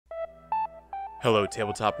Hello,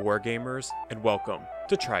 tabletop wargamers, and welcome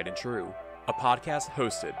to Tried and True, a podcast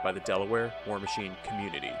hosted by the Delaware War Machine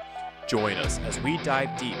community. Join us as we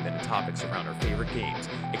dive deep into topics around our favorite games,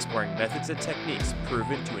 exploring methods and techniques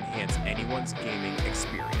proven to enhance anyone's gaming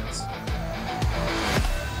experience.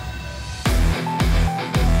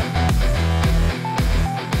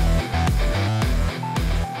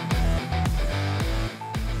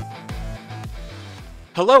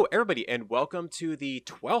 Hello, everybody, and welcome to the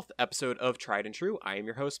 12th episode of Tried and True. I am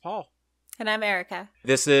your host, Paul. And I'm Erica.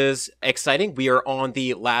 This is exciting. We are on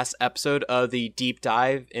the last episode of the deep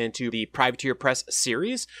dive into the Privateer Press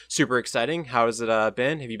series. Super exciting. How has it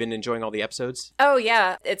been? Have you been enjoying all the episodes? Oh,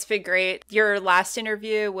 yeah. It's been great. Your last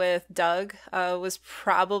interview with Doug was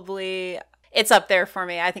probably... It's up there for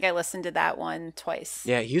me. I think I listened to that one twice.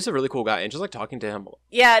 Yeah, he's a really cool guy. And just like talking to him.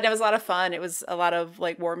 Yeah, and it was a lot of fun. It was a lot of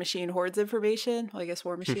like War Machine Hordes information. Well, I guess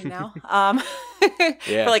War Machine now.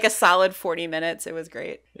 Yeah. For like a solid 40 minutes. It was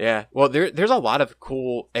great. Yeah. Well, there's a lot of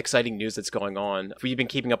cool, exciting news that's going on. If you've been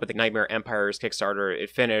keeping up with the Nightmare Empire's Kickstarter, it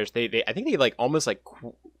finished. I think they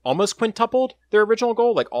almost quintupled their original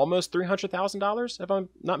goal, like almost $300,000, if I'm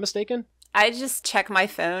not mistaken. I just check my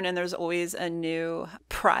phone and there's always a new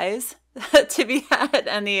prize to be had,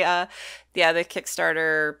 and the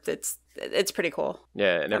Kickstarter, it's pretty cool.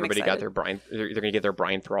 Yeah, and everybody got their brine. They're gonna get their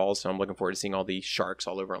brine thralls, so I'm looking forward to seeing all the sharks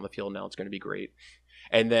all over on the field now. It's gonna be great.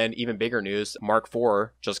 And then even bigger news, Mark IV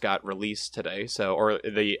just got released today. Or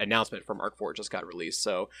the announcement for Mark IV just got released.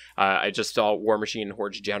 So I just saw War Machine,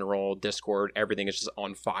 Hordes General, Discord, everything is just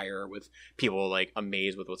on fire with people like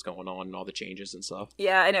amazed with what's going on and all the changes and stuff.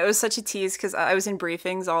 Yeah, and it was such a tease because I was in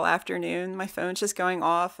briefings all afternoon. My phone's just going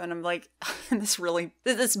off and I'm like,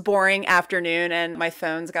 this boring afternoon, and my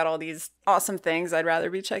phone's got all these awesome things I'd rather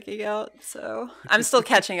be checking out. So I'm still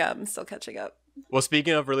catching up. Well,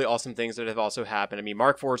 speaking of really awesome things that have also happened, I mean,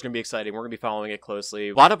 Mark IV is going to be exciting. We're going to be following it closely.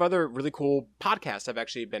 A lot of other really cool podcasts have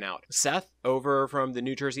actually been out. Seth, over from the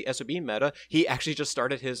New Jersey SOB Meta, he actually just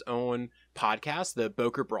started his own podcast, the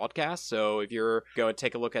Boker Broadcast. So if you're going to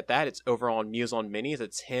take a look at that, it's over on Muse on Minis.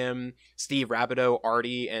 It's him, Steve Rabideau,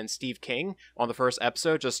 Artie, and Steve King on the first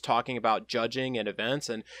episode, just talking about judging and events.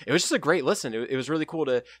 And it was just a great listen. It was really cool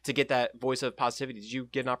to get that voice of positivity. Did you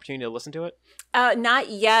get an opportunity to listen to it? Not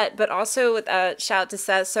yet, but also with shout out to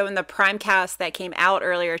Seth. So in the Primecast that came out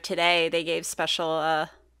earlier today, they gave special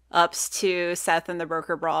ups to Seth and the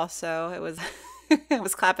Broker Brawl. So it was I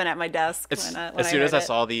was clapping at my desk when as soon as I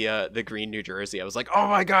saw the green New Jersey, I was like, oh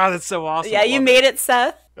my god, that's so awesome. Yeah, you made it,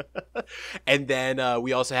 Seth. And then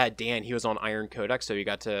we also had Dan. He was on Iron Codex, so you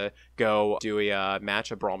got to go do a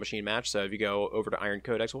Brawl Machine match. So if you go over to Iron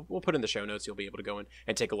Codex, we'll put in the show notes. You'll be able to go in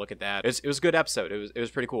and take a look at that. It was a good episode. It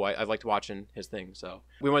was pretty cool. I liked watching his thing. So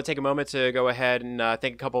we want to take a moment to go ahead and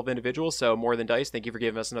thank a couple of individuals. So More Than Dice, thank you for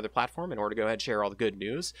giving us another platform in order to go ahead and share all the good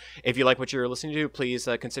news. If you like what you're listening to, please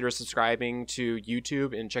consider subscribing to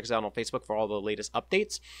YouTube and check us out on Facebook for all the latest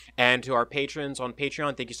updates. And to our patrons on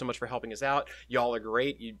Patreon, thank you so much for helping us out. Y'all are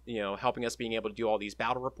great. You know, helping us being able to do all these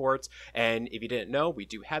battle reports. And if you didn't know, we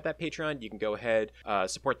do have that Patreon. You can go ahead,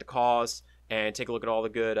 support the cause, and take a look at all the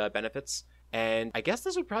good benefits. And I guess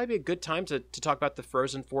this would probably be a good time to talk about the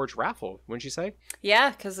Frozen Forge raffle, wouldn't you say?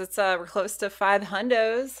 Yeah, because it's we're close to 5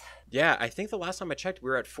 hundos. Yeah, I think the last time I checked, we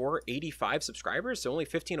were at 485 subscribers, so only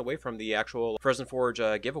 15 away from the actual Frozen Forge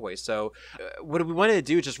giveaway. So what do we want to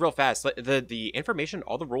do just real fast? The information,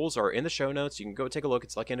 all the rules are in the show notes. You can go take a look.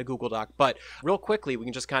 It's like in a Google Doc. But real quickly, we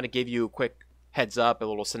can just kind of give you a quick heads up, a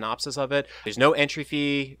little synopsis of it. There's no entry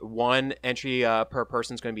fee. 1 entry per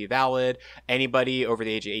person is going to be valid. Anybody over the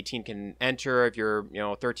age of 18 can enter. If you're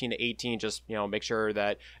 13 to 18, just make sure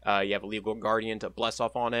that you have a legal guardian to bless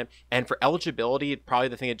off on it. And for eligibility, probably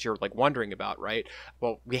the thing that you're like wondering about, right?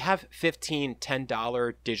 Well, we have 15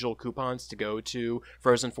 $10 digital coupons to go to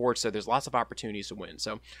Frozen Forge, so there's lots of opportunities to win.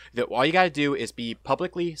 So all you got to do is be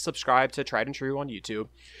publicly subscribed to Tried and True on YouTube.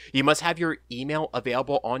 You must have your email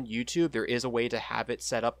available on YouTube. There is a way to have it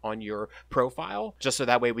set up on your profile, just so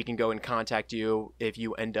that way we can go and contact you if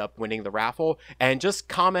you end up winning the raffle, and just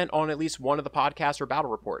comment on at least one of the podcast or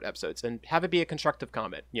battle report episodes, and have it be a constructive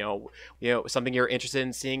comment. Something you're interested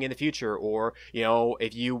in seeing in the future, or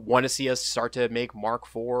if you want to see us start to make Mark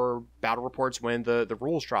IV battle reports when the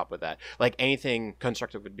rules drop with that, like anything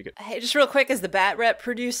constructive would be good. Hey, just real quick, as the Bat Rep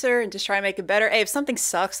producer, and just try and make it better. Hey, if something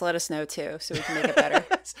sucks, let us know too, so we can make it better.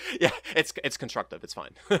 Yeah, it's constructive. It's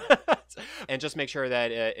fine. And just make sure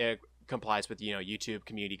that it complies with YouTube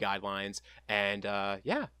community guidelines, and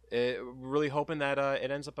really hoping that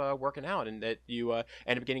it ends up working out, and that you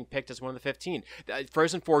end up getting picked as one of the 15.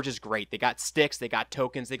 Frozen Forge is great. They got sticks, they got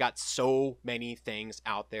tokens, they got so many things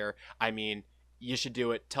out there. I mean, you should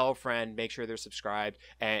do it. Tell a friend, make sure they're subscribed,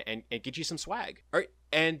 and get you some swag. All right.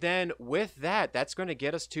 And then with that, that's going to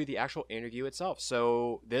get us to the actual interview itself.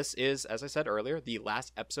 So this is, as I said earlier, the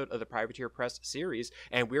last episode of the Privateer Press series,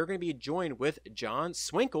 and we're going to be joined with John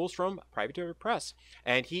Swinkels from Privateer Press,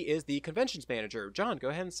 and he is the conventions manager. John, go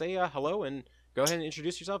ahead and say hello and go ahead and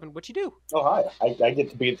introduce yourself and what you do. Oh, hi! I get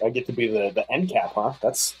to be the end cap, huh?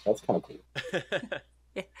 That's kind of cool.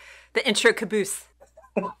 Yeah. The intro caboose.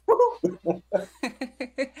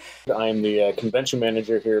 I'm the convention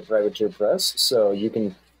manager here at Privateer Press, so you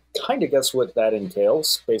can kind of guess what that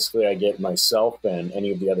entails. Basically, I get myself and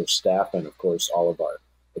any of the other staff, and of course all of our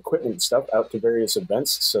equipment stuff, out to various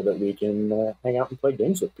events so that we can hang out and play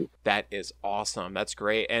games with people. That is awesome. That's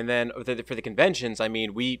great. And then for the conventions, I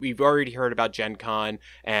mean, we've already heard about Gen Con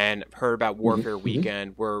and heard about Warfare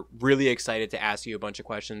Weekend. We're really excited to ask you a bunch of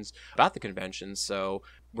questions about the conventions. So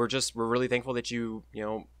we're really thankful that you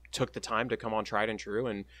took the time to come on Tried and True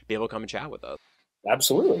and be able to come and chat with us.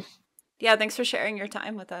 Absolutely. Yeah, thanks for sharing your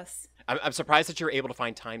time with us. I'm surprised that you're able to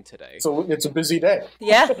find time today. So it's a busy day.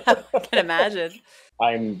 Yeah, I can imagine.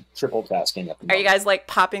 I'm triple tasking at the moment. Are you guys like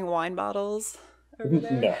popping wine bottles over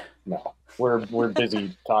there? No. We're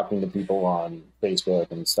busy talking to people on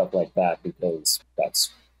Facebook and stuff like that because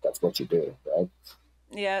that's what you do, right?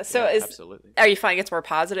 Yeah. So absolutely. Are you finding it's more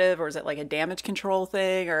positive, or is it like a damage control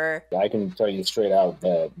thing, or? I can tell you straight out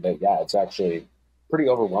that it's actually pretty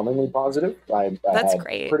overwhelmingly positive. I That's had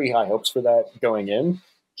great. Pretty high hopes for that going in,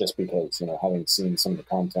 just because having seen some of the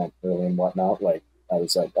content early and whatnot, like I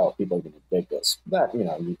was like, oh, people are going to dig this. That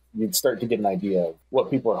you'd start to get an idea of what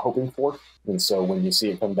people are hoping for, and so when you see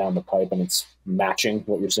it come down the pipe and it's matching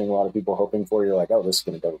what you're seeing a lot of people hoping for, you're like, oh, this is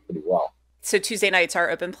going to go pretty well. So Tuesday nights are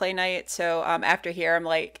open play night. So after here, I'm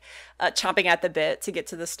like chomping at the bit to get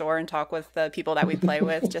to the store and talk with the people that we play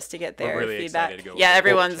with just to get their really feedback. To go yeah,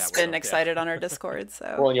 everyone's been excited on our Discord.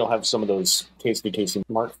 So well, and you'll have some of those tasty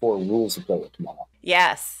Mark IV rules to play with tomorrow.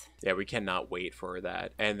 Yes. Yeah, we cannot wait for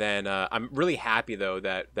that. And then I'm really happy though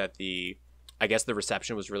that I guess the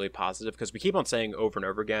reception was really positive because we keep on saying over and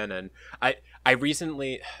over again. And I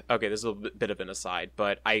recently, okay, this is a bit of an aside,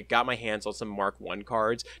 but I got my hands on some Mark I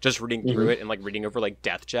cards, just reading through it and like reading over like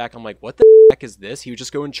Death Jack. I'm like, what the heck is this? He would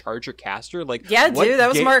just go and charge your caster? Like, yeah, dude, that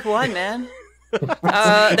was Mark I, man.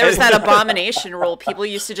 There was that abomination rule. People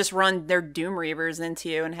used to just run their Doom Reavers into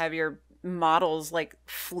you and have your models like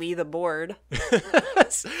flee the board.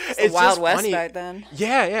 It's the Wild West funny. Back then.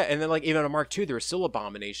 Yeah, and then like even on Mark II, there was still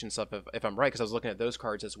abomination stuff if I'm right, because I was looking at those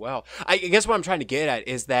cards as well. I guess what I'm trying to get at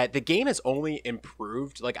is that the game has only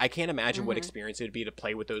improved. Like I can't imagine what experience it would be to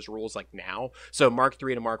play with those rules like now. So Mark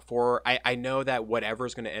III to Mark IV, I know that whatever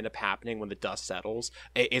is going to end up happening when the dust settles,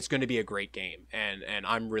 it's going to be a great game, and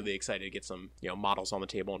I'm really excited to get some models on the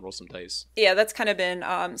table and roll some dice. Yeah, that's kind of been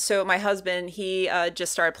so my husband, he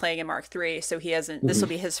just started playing in Mark III, so he hasn't this will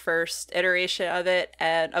be his first iteration of it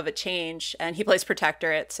and of a change, and he plays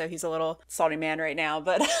Protectorate, so he's a little salty man right now,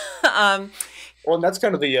 but well, and that's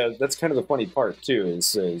kind of the funny part too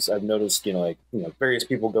is I've noticed various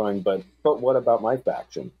people going, but what about my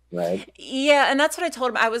faction, right? Yeah, and that's what I told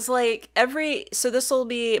him. I was like, so this will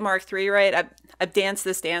be Mark III, right? I've danced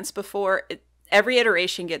this dance before. Every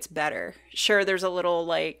iteration gets better. Sure, there's a little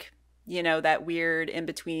like that weird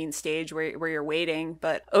in-between stage where you're waiting.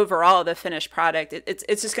 But overall, the finished product,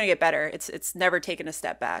 it's just going to get better. It's never taken a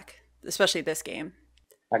step back, especially this game.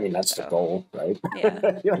 I mean, that's the goal, right?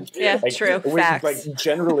 Yeah, true. Facts. Like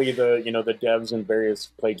generally, the devs and various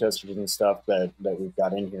playtesters and stuff that we've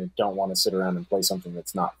got in here don't want to sit around and play something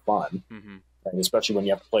that's not fun. Right? Especially when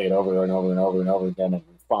you have to play it over and over and over and over again and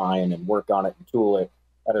refine and work on it and tool it.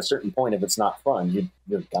 At a certain point, if it's not fun,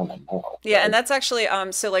 you're gonna know. Yeah, right? And that's actually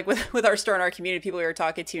so like with our store and our community, people we are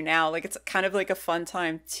talking to now, like it's kind of like a fun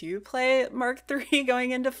time to play Mark III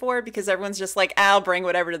going into 4 because everyone's just like, I'll bring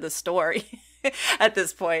whatever to the store at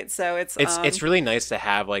this point. So it's really nice to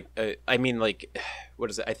have like I mean like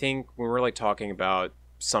what is it? I think when we're like talking about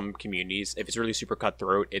some communities, if it's really super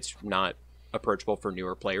cutthroat, it's not approachable for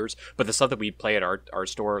newer players, but the stuff that we play at our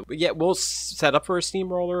store, yeah, we'll set up for a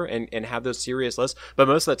steamroller and have those serious lists, but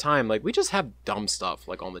most of the time like we just have dumb stuff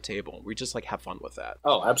like on the table. We just like have fun with that.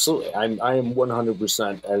 Oh, absolutely. I am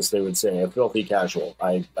 100%, as they would say, a filthy casual.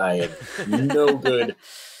 I am no good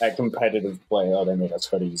at competitive play. Oh, they made us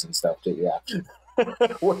hoodies and stuff too.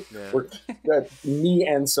 Me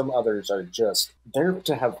and some others are just there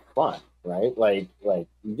to have fun. Right, like,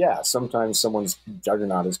 yeah. Sometimes someone's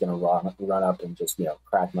juggernaut is going to run up and just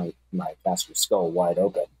crack my caster's skull wide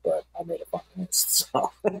open. But I made a fun list,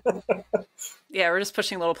 so yeah, we're just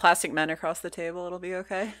pushing little plastic men across the table. It'll be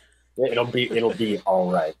okay. It'll be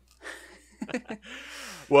all right.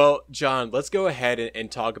 Well, John, let's go ahead and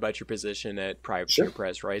talk about your position at Privateer Sure.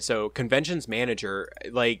 Press, right? So, conventions manager,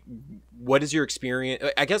 like, what is your experience?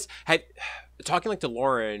 I guess, talking like to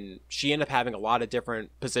Lauren, she ended up having a lot of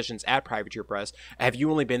different positions at Privateer Press. Have you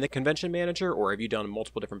only been the convention manager, or have you done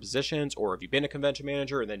multiple different positions, or have you been a convention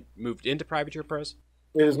manager and then moved into Privateer Press?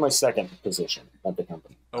 It is my second position at the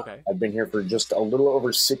company. Okay. I've been here for just a little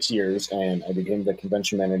over 6 years, and I became the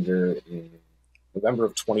convention manager in November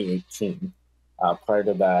of 2018. Prior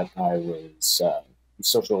to that, I was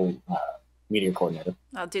social media coordinator.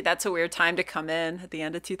 Oh, dude, that's a weird time to come in at the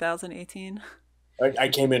end of 2018. I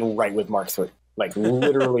came in right with Mark III, like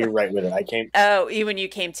literally right with it. I came Oh, when you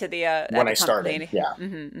came to the when I started. Yeah.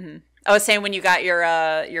 I was saying when you got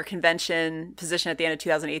your convention position at the end of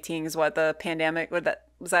 2018 is what the pandemic was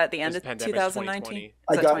that at the end of 2019?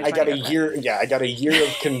 I got a year. Yeah, I got a year of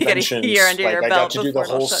conventions. year under your I got belt to do the before it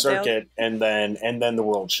all whole shut circuit, and then the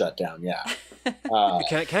world shut down. Yeah.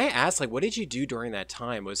 Can I ask, like, what did you do during that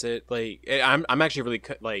time? Was it like I'm actually really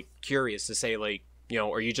like curious to say, like, you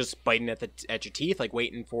know, are you just biting at your teeth, like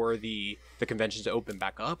waiting for the conventions to open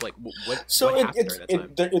back up? Like, what happened during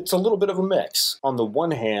that time? It's a little bit of a mix. On the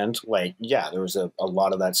one hand, like, yeah, there was a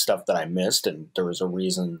lot of that stuff that I missed, and there was a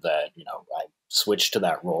reason that, you know, I switched to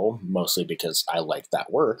that role, mostly because I liked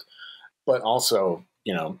that work, but also,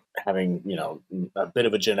 you know, having, you know, a bit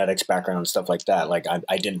of a genetics background and stuff like that, like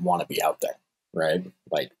I didn't want to be out there. Right?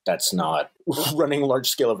 Like, that's not running large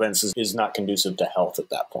scale events is not conducive to health at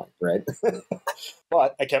that point, right?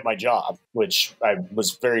 But I kept my job, which I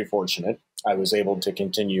was very fortunate. I was able to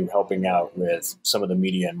continue helping out with some of the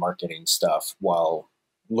media and marketing stuff while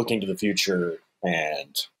looking to the future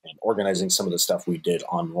and organizing some of the stuff we did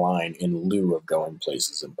online in lieu of going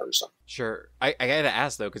places in person. Sure. I gotta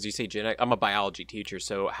ask though, because you say genetic. I'm a biology teacher,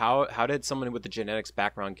 so how did someone with the genetics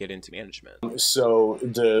background get into management? So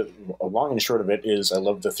the long and short of it is, I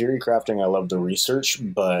love the theory crafting, I love the research,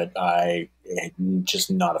 but I'm just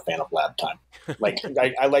not a fan of lab time. Like,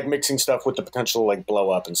 I like mixing stuff with the potential like blow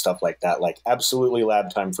up and stuff like that. Like, absolutely lab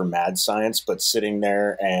time for mad science, but sitting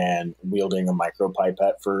there and wielding a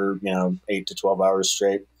micropipette for, you know, 8 to 12 hours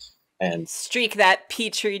straight and streak that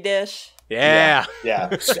petri dish. Yeah.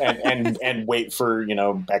 And wait for, you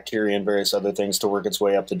know, bacteria and various other things to work its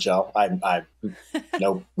way up the gel.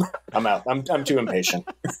 Nope. I'm out. I'm too impatient.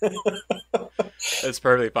 That's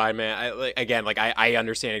perfectly fine, man. I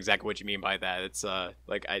understand exactly what you mean by that. It's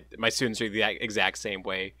my students are the exact same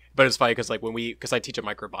way. But it's funny because like because I teach a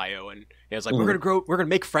microbiome, and you know, it's like we're gonna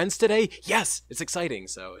make friends today. Yes, it's exciting.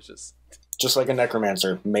 So it's just like a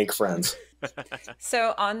necromancer, make friends.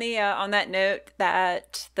 So on that note,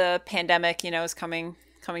 that the pandemic, you know, is coming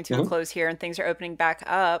to a close here, and things are opening back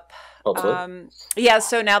up. Hopefully. Yeah.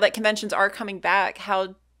 So now that conventions are coming back,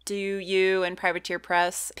 how do you and Privateer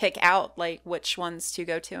Press pick out like which ones to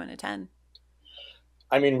go to and attend?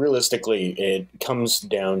 I mean, realistically, it comes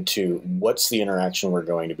down to what's the interaction we're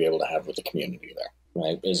going to be able to have with the community there.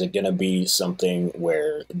 Right? Is it going to be something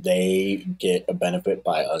where they get a benefit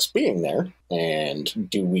by us being there? And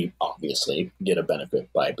do we obviously get a benefit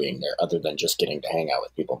by being there other than just getting to hang out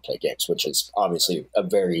with people and play games, which is obviously a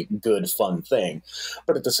very good, fun thing.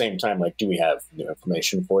 But at the same time, like, do we have new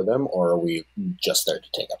information for them, or are we just there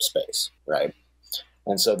to take up space? Right.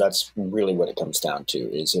 And so that's really what it comes down to,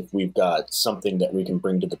 is if we've got something that we can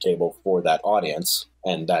bring to the table for that audience,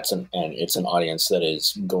 and it's an audience that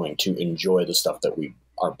is going to enjoy the stuff that we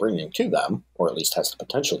are bringing to them, or at least has the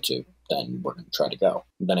potential to, then we're going to try to go.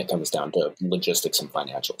 Then it comes down to logistics and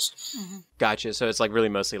financials. Mm-hmm. Gotcha. So it's like really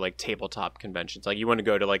mostly like tabletop conventions. Like you want to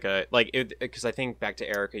go to because I think back to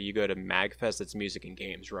Erica, you go to MagFest, it's music and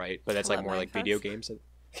games, right? But that's like more like video games.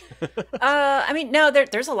 I mean, no,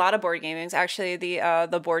 there's a lot of board gamings. Actually,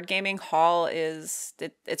 the board gaming hall it's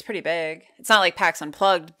pretty big. It's not like PAX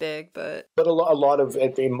Unplugged big, but a lot of,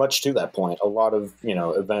 much to that point, a lot of, you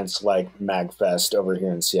know, events like MagFest over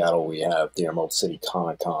here in Seattle. We have the Emerald City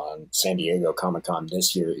Comic Con, San Diego Comic Con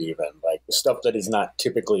this year, even like stuff that is not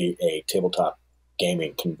typically a tabletop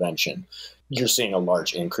gaming convention. You're seeing a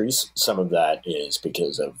large increase. Some of that is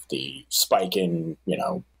because of the spike in, you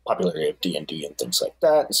know, popularity of D&D and things like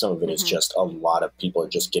that. And some of it is just a lot of people are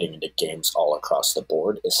just getting into games all across the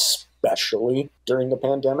board, especially during the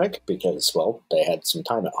pandemic, because, well, they had some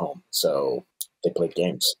time at home. So they played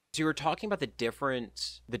games. So you were talking about the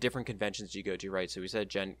different conventions you go to, right? So we said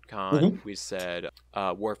Gen Con, we said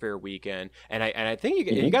Warfare Weekend, and I think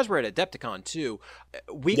you guys were at Adepticon too.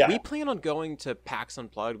 We plan on going to PAX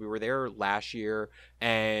Unplugged. We were there last year,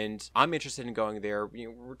 and I'm interested in going there. You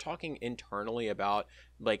know, we're talking internally about,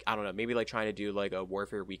 like, I don't know, maybe like trying to do like a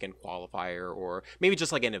Warfare Weekend qualifier, or maybe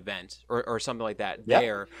just like an event or something like that.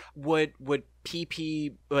 There would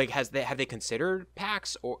PP, like, have they considered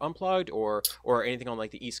PAX or Unplugged or anything on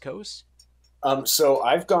like the East Coast? So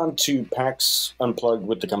I've gone to PAX Unplugged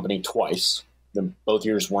with the company twice. Both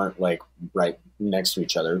years weren't like right next to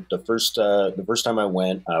each other. The first time I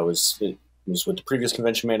went, it was with the previous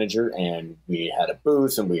convention manager, and we had a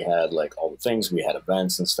booth, and we had like all the things. We had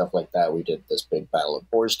events and stuff like that. We did this big Battle of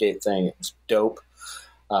Boars Gate thing. It was dope.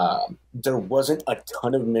 There wasn't a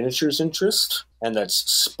ton of miniatures interest, and that's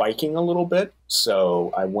spiking a little bit.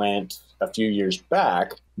 So I went a few years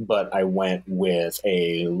back, but I went with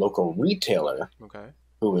a local retailer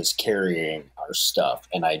who was carrying our stuff,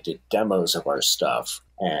 and I did demos of our stuff,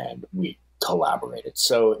 and we collaborated.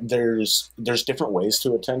 So there's different ways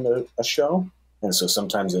to attend a show, and so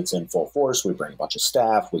sometimes it's in full force. We bring a bunch of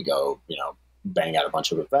staff, we go, bang out a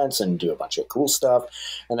bunch of events and do a bunch of cool stuff,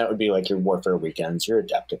 and that would be like your Warfare weekends, your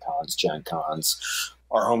Adepticons, Gen Cons,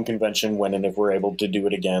 our home convention when and if we're able to do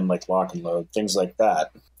it again, like Lock and Load, things like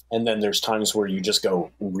that. And then there's times where you just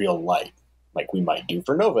go real light, like we might do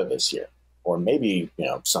for Nova this year, or maybe,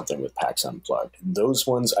 something with PAX Unplugged. Those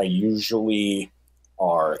ones I usually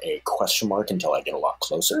are a question mark until I get a lot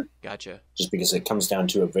closer. Gotcha. Just because it comes down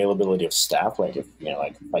to availability of staff. Like if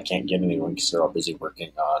I can't get anyone because they're all busy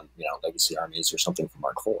working on Legacy Armies or something for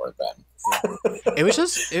Mark IV, then it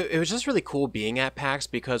was just really cool being at PAX,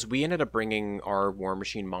 because we ended up bringing our War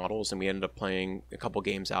Machine models and we ended up playing a couple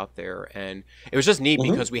games out there, and it was just neat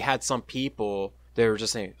because we had some people. They were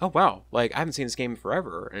just saying, "Oh wow, like I haven't seen this game in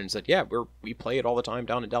forever," and said, "Yeah, we play it all the time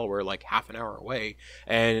down in Delaware, like half an hour away,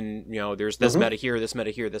 and there's this meta here, this meta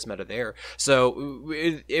here, this meta there." So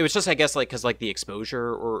it was just, I guess, like because like the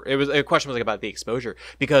exposure, or it was a question was like about the exposure,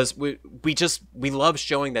 because we love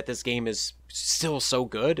showing that this game is still so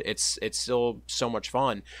good. It's still so much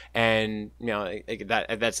fun, and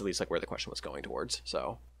that's at least like where the question was going towards.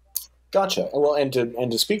 So, gotcha. Well, and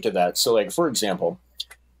to speak to that, so like for example,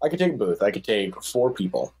 I could take a booth. I could take 4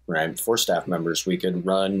 people, right? 4 staff members. We could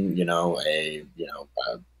run, a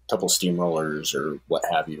couple steamrollers or what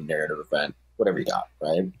have you, narrative event, whatever you got,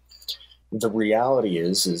 right? The reality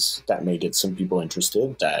is that may get some people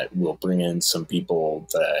interested. That will bring in some people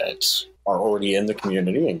that are already in the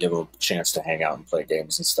community and give them a chance to hang out and play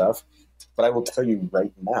games and stuff. But I will tell you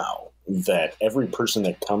right now that every person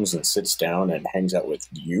that comes and sits down and hangs out with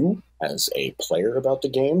you as a player about the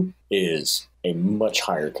game is a much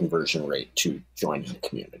higher conversion rate to joining the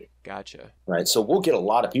community. Gotcha. Right. So we'll get a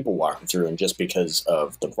lot of people walking through, and just because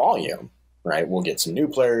of the volume, right, we'll get some new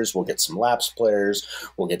players, we'll get some lapsed players,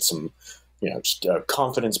 we'll get some, just a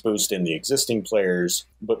confidence boost in the existing players,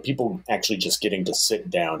 but people actually just getting to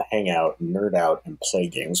sit down, hang out, nerd out, and play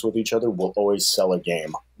games with each other will always sell a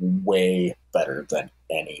game way better than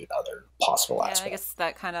any other possible aspect. I guess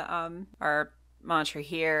that kind of our mantra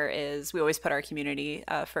here is we always put our community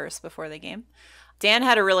first before the game. Dan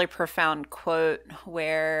had a really profound quote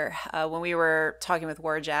where when we were talking with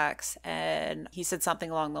Warjacks, and he said something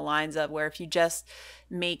along the lines of where if you just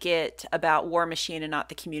make it about War Machine and not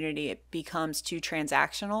the community, it becomes too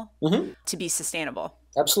transactional to be sustainable.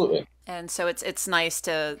 Absolutely. And so it's nice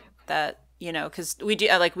to that, because we do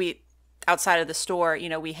outside of the store,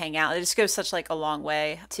 we hang out. It just goes such like a long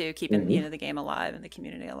way to keeping the game alive and the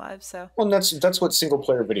community alive. So well, and that's what single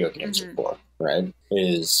player video games are for, right?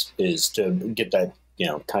 Is to get that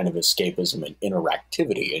kind of escapism and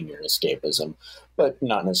interactivity in your escapism, but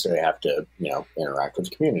not necessarily have to interact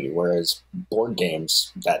with the community. Whereas board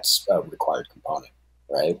games, that's a required component,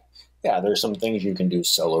 right? Yeah, there's some things you can do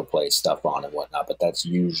solo play stuff on and whatnot, but that's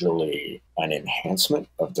usually an enhancement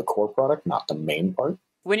of the core product, not the main part.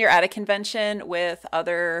 When you're at a convention with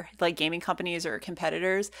other like gaming companies or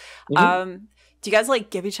competitors, do you guys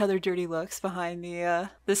like give each other dirty looks behind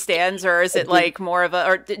the stands, or is it like more of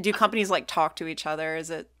or do companies like talk to each other?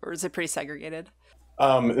 Is it pretty segregated?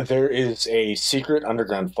 There is a secret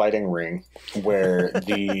underground fighting ring where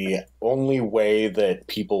the only way that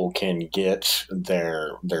people can get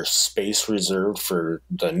their space reserved for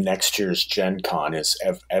the next year's Gen Con is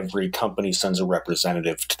if every company sends a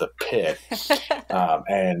representative to the pit,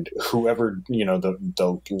 and whoever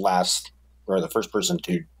the last or the first person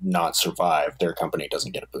to not survive, their company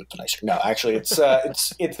doesn't get a booth the next year. No, actually, it's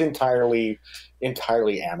entirely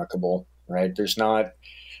amicable, right? There's not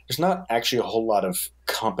actually a whole lot of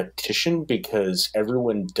competition because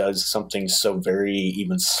everyone does something so very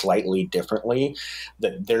even slightly differently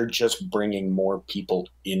that they're just bringing more people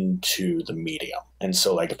into the medium. And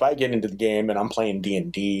so like if I get into the game and I'm playing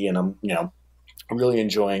D&D and I'm really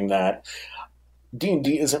enjoying that,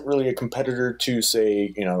 D&D isn't really a competitor to,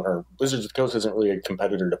 say, or Wizards of the Coast isn't really a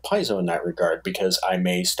competitor to Paizo in that regard, because I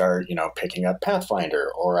may start, picking up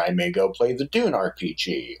Pathfinder, or I may go play the Dune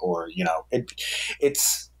RPG, or,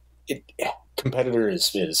 it competitor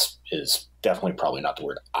is definitely probably not the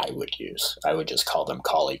word I would use. I would just call them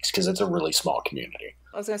colleagues, because it's a really small community.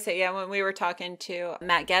 I was going to say, yeah, when we were talking to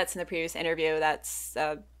Matt Getz in the previous interview,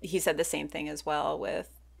 he said the same thing as well with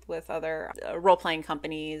other role-playing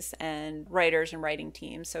companies and writers and writing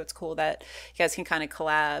teams. So it's cool that you guys can kind of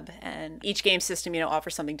collab, and each game system,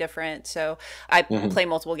 offers something different. So I play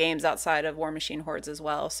multiple games outside of War Machine Hordes as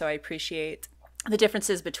well. So I appreciate the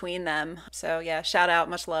differences between them. So yeah, shout out,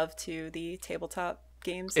 much love to the tabletop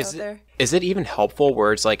games out there. Is it even helpful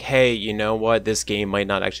where it's like, hey, you know what, this game might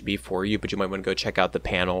not actually be for you, but you might want to go check out the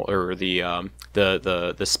panel or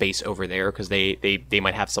the space over there, because they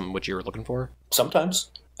might have something what you're looking for?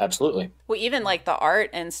 Sometimes. Absolutely. Well, even like the art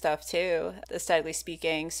and stuff too, aesthetically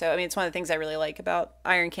speaking. So, I mean, it's one of the things I really like about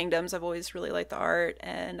Iron Kingdoms. I've always really liked the art,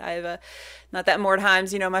 and I've, not that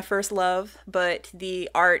Mordheim's, my first love, but the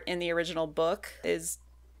art in the original book is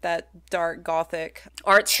that dark gothic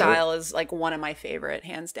art style is like one of my favorite,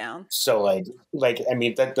 hands down. So I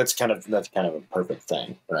mean, that's kind of a perfect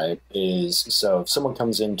thing, right? So if someone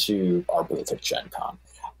comes into our booth at Gen Con,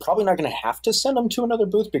 probably not going to have to send them to another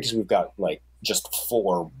booth, because we've got just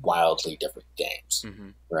 4 wildly different games,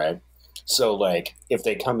 right? So if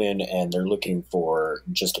they come in and they're looking for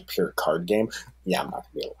just a pure card game, yeah, I'm not going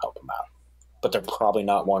to be able to help them out. But they're probably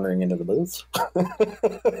not wandering into the booth.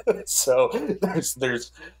 So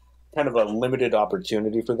there's kind of a limited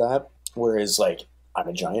opportunity for that. Whereas I'm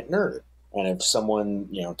a giant nerd. And if someone,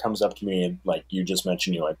 comes up to me and you just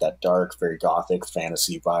mentioned, that dark, very gothic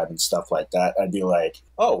fantasy vibe and stuff like that, I'd be like,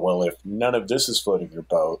 oh, well, if none of this is floating your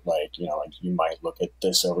boat, you might look at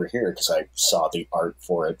this over here, because I saw the art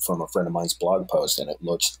for it from a friend of mine's blog post and it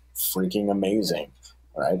looks freaking amazing.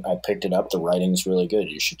 Right? I picked it up. The writing's really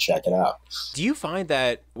good. You should check it out. Do you find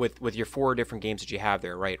that with your 4 different games that you have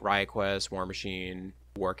there, right? Riot Quest, War Machine,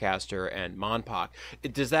 Warcaster, and Monpok,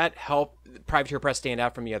 does that help Privateer Press stand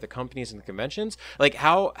out from the other companies and the conventions?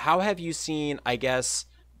 How have you seen, I guess,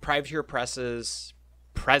 Privateer Press's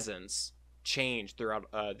presence change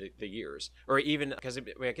throughout the years? Or even, because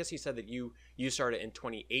I guess he said that you started in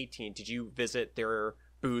 2018. Did you visit their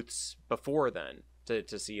booths before then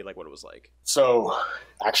to see what it was like? So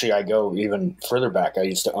actually, I go even further back. I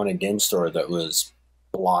used to own a game store that was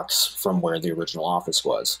blocks from where the original office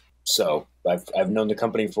was. So I've known the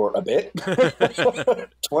company for a bit,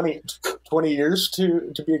 20 years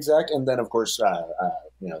to be exact. And then, of course, the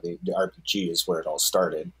RPG is where it all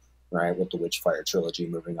started, right? With the Witchfire trilogy,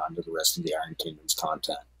 moving on to the rest of the Iron Kingdoms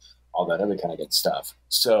content, all that other kind of good stuff.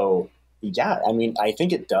 So, yeah, I mean, I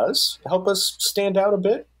think it does help us stand out a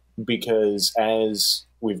bit, because as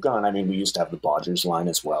we've gone, I mean, we used to have the Bodgers line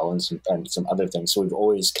as well, and some other things. So we've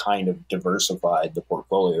always kind of diversified the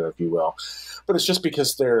portfolio, if you will. But it's just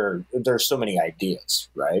because there's so many ideas,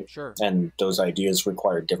 right? Sure. And those ideas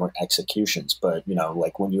require different executions. But,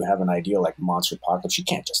 when you have an idea like Monster Apocalypse, you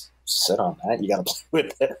can't just sit on that. You got to play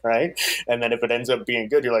with it, right? And then if it ends up being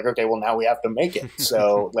good, you're like, okay, well, now we have to make it.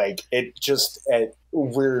 So,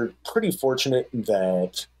 we're pretty fortunate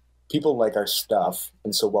that people like our stuff.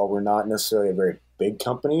 And so while we're not necessarily a very big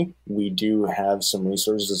company, we do have some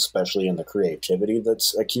resources, especially in the creativity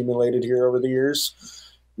that's accumulated here over the years,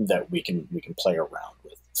 that we can play around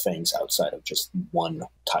with things outside of just one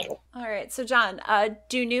title. All right. So John,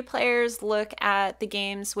 do new players look at the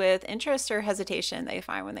games with interest or hesitation they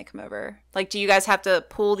find when they come over? Do you guys have to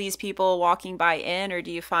pull these people walking by in, or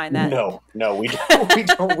do you find that? No, we don't. We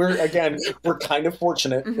don't. We're kind of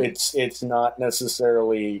fortunate. Mm-hmm. It's not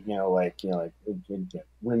necessarily,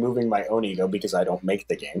 removing my own ego, because I don't make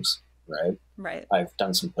the games, right? Right. I've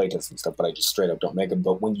done some playtests and stuff, but I just straight up don't make them.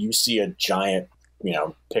 But when you see a giant,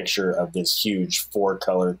 picture of this huge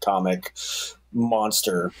 4-color comic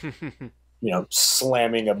monster,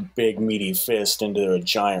 slamming a big meaty fist into a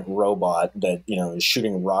giant robot that, is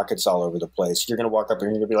shooting rockets all over the place, you're going to walk up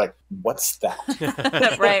and you're going to be like, what's that?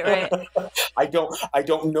 Right. I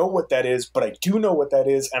don't know what that is, but I do know what that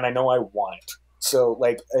is, and I know I want it. So,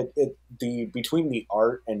 between the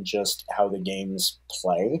art and just how the games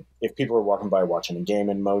play, if people are walking by watching a game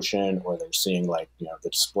in motion, or they're seeing the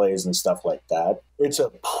displays and stuff like that, it's a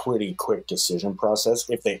pretty quick decision process.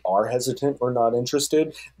 If they are hesitant or not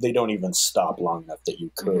interested, they don't even stop long enough that you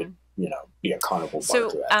could, be a carnival bar.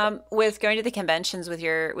 So, with going to the conventions with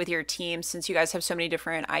your team, since you guys have so many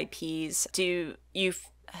different IPs,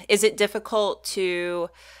 is it difficult to,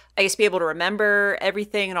 I guess, be able to remember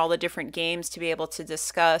everything and all the different games to be able to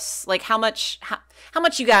discuss, how much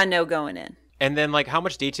you gotta know going in? And then, like, how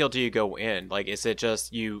much detail do you go in? Like, is it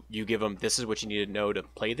just you give them this is what you need to know to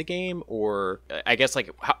play the game, or I guess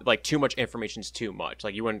like too much information is too much.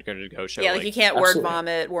 Like, you weren't going to go show. Yeah, like you can't word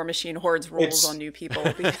vomit War Machine Horde's rules on new people.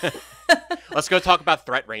 Let's go talk about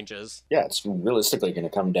threat ranges. Yeah, it's realistically going to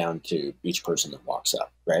come down to each person that walks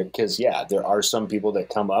up, right? Because there are some people that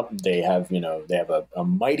come up. They have a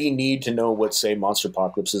mighty need to know what, say, Monster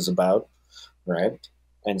Apocalypse is about, right?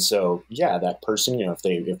 And so, that person, if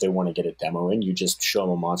they want to get a demo in, you just show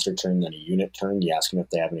them a monster turn, then a unit turn. You ask them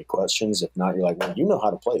if they have any questions. If not, you're like, well, you know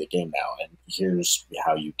how to play the game now, and here's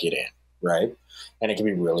how you get in, right? And it can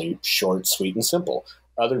be really short, sweet, and simple.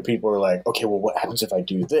 Other people are like, okay, well, what happens if I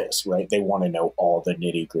do this, right? They want to know all the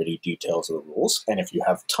nitty-gritty details of the rules. And if you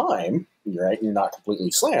have time, you're not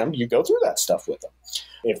completely slammed, you go through that stuff with them.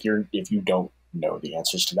 If you don't know the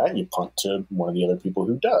answers to that, you punt to one of the other people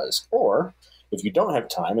who does. Or if you don't have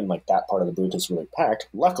time and like that part of the booth is really packed,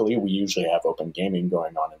 luckily we usually have open gaming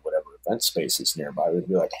going on in whatever event space is nearby. We'd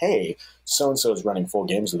be like, hey, so-and-so is running full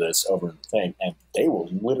games of this over in the thing, and they will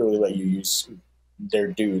literally let you use their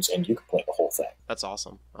dudes and you can play the whole thing. That's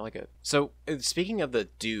awesome. I like it. So speaking of the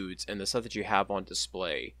dudes and the stuff that you have on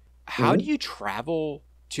display, how do you travel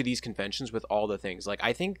to these conventions with all the things? Like,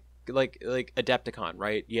 I think like Adepticon,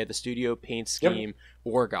 right? You had the Studio Paint Scheme,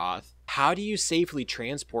 Orgoth. How do you safely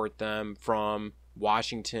transport them from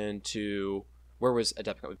Washington to where was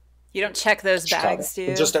Adepticon? You don't check those bags, do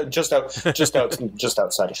you? Just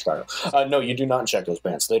outside of Chicago. No, you do not check those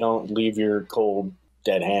bags. They don't leave your cold,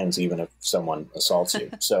 dead hands even if someone assaults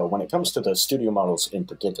you. So when it comes to the studio models in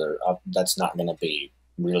particular, that's not going to be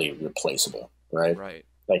really replaceable, right? Right.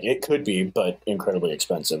 Like it could be, but incredibly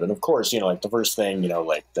expensive. And of course, like the first thing,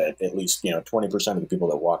 like that at least, 20% of the people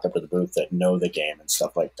that walk up to the booth that know the game and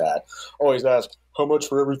stuff like that always ask, how much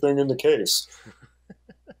for everything in the case?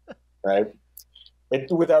 Right?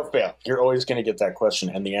 Without fail, you're always going to get that question.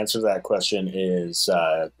 And the answer to that question is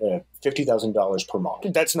 $50,000 per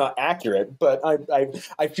model. That's not accurate, but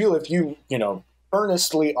I feel if you,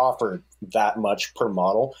 earnestly offered that much per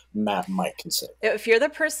model, Matt might consider. If you're the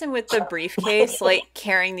person with the briefcase, like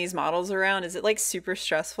carrying these models around, is it like super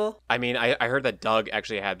stressful? I mean, I heard that Doug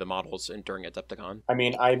actually had the models during Adepticon. I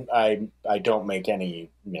mean, I don't make any,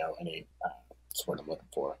 that's what I'm looking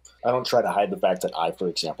for. I don't try to hide the fact that I, for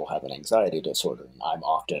example, have an anxiety disorder. And I'm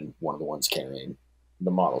often one of the ones carrying the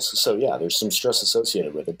models. So yeah, there's some stress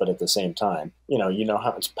associated with it, but at the same time, you know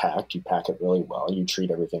how it's packed. You pack it really well. You treat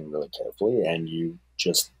everything really carefully, and you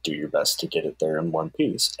just do your best to get it there in one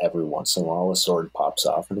piece. Every once in a while, a sword pops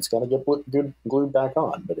off, and it's got to get glued back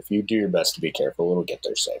on. But if you do your best to be careful, it'll get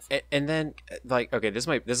there safe. And then, like, okay, this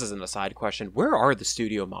is an aside question. Where are the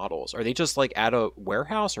studio models? Are they just like at a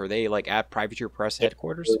warehouse, or are they like at Privateer Press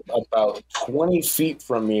headquarters? About 20 feet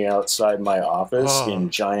from me outside my office in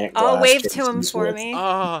giant glass. I'll wave to him for me.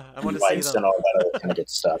 I want to see them. And all that other kind of good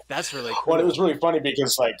stuff. That's really cool. Well, it was really funny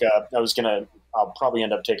because I'll probably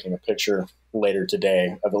end up taking a picture later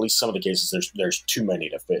today of at least some of the cases. There's too many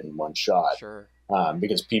to fit in one shot. Sure.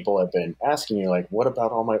 Because people have been asking you, like, what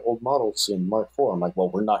about all my old models in Mark IV? I'm like, well,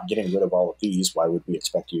 we're not getting rid of all of these. Why would we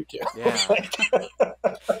expect you to? Yeah.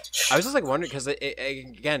 I was just like wondering because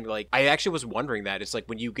again, like I actually was wondering that it's like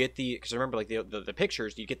when you get because I remember like the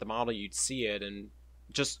pictures, you get the model, you'd see it, and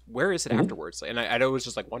just where is it afterwards? And I'd always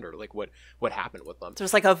just like wonder like what happened with them. So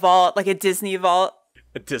it's like a vault, like a Disney vault.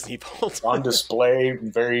 A Disney vault on display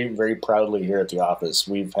very, very proudly here at the office.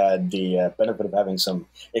 We've had the benefit of having some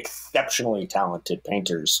exceptionally talented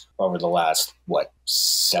painters over the last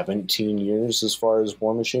 17 years as far as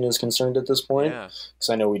War Machine is concerned at this point. Because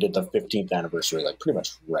I know we did the 15th anniversary like pretty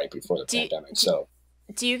much right before the pandemic.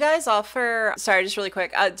 Do you guys offer, sorry, just really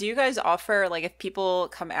quick, do you guys offer, like, if people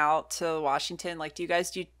come out to Washington, like, do you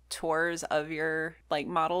guys do tours of your, like,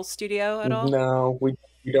 model studio at all? No, we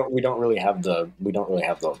don't really have a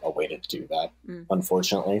way to do that,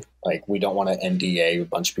 unfortunately. Like, we don't want to NDA a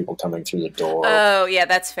bunch of people coming through the door. Oh, yeah,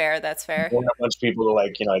 that's fair. We want a bunch of people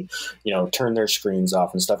to turn their screens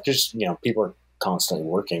off and stuff. Just, people are constantly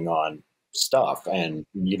working on stuff, and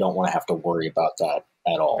you don't want to have to worry about that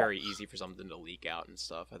at all. Very easy for something to leak out and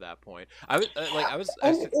stuff at that point. And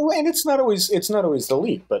it's not always the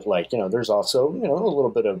leak, but there's also a little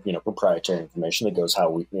bit of proprietary information that goes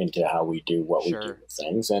into how we do what we do with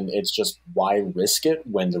things, and it's just why risk it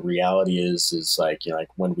when the reality is like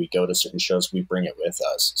when we go to certain shows, we bring it with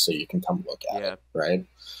us so you can come look at it, right?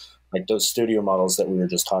 Like those studio models that we were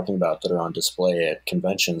just talking about that are on display at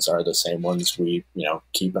conventions are the same ones we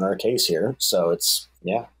keep in our case here. So it's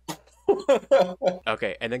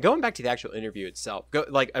Okay, and then going back to the actual interview itself,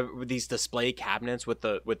 these display cabinets with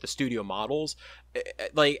the studio models.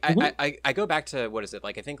 like Mhm. I go back to, what is it,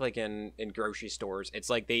 like I think like in grocery stores, it's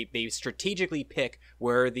like they strategically pick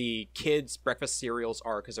where the kids breakfast cereals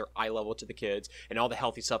are because they're eye level to the kids, and all the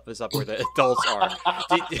healthy stuff is up where the adults are.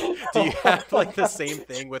 Do you have like the same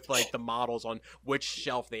thing with like the models on which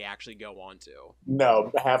shelf they actually go on to?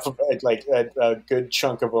 No, half of like a good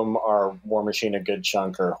chunk of them are War Machine. A good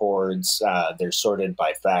chunk are Hordes. They're sorted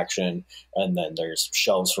by faction, and then there's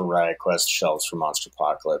shelves for Riot Quest, shelves for Monster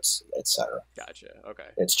Apocalypse, etc. Gotcha. Okay.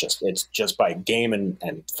 It's just by game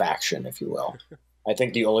and faction, if you will. I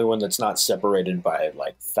think the only one that's not separated by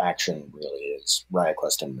like faction really is Riot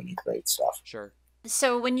Quest and Mini Crate stuff. Sure.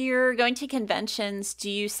 So when you're going to conventions, do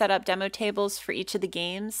you set up demo tables for each of the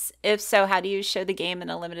games? If so, how do you show the game in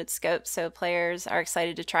a limited scope so players are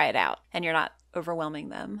excited to try it out and you're not overwhelming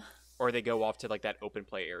them? Or they go off to like that open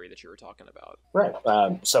play area that you were talking about. Right.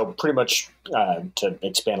 So pretty much to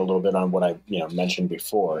expand a little bit on what I mentioned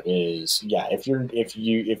before is, yeah, if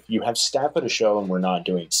you have staff at a show and we're not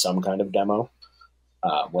doing some kind of demo,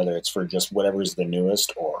 whether it's for just whatever's the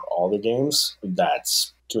newest or all the games,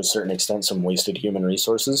 that's to a certain extent some wasted human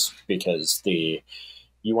resources, because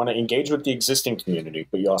you want to engage with the existing community,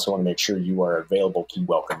 but you also want to make sure you are available to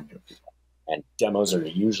welcome new people. And demos are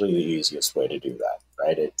usually the easiest way to do that,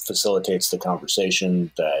 right? It facilitates the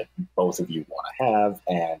conversation that both of you want to have,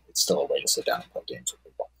 and it's still a way to sit down and play games with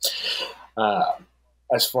people.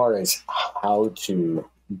 As far as how to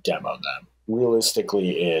demo them,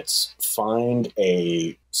 realistically, it's find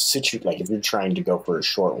a like if you're trying to go for a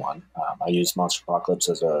short one. I used Monster Apocalypse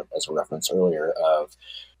as a reference earlier. Of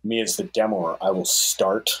me as the demoer, I will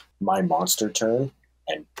start my monster turn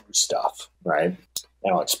and do stuff, right?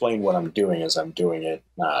 And I'll explain what I'm doing as I'm doing it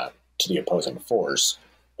to the opposing force,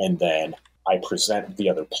 and then I present the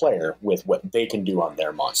other player with what they can do on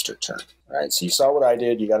their monster turn, right? So you saw what I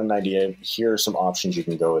did, you got an idea, here are some options you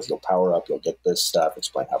can go with. You'll power up, you'll get this stuff,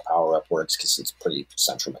 explain how power up works, because it's a pretty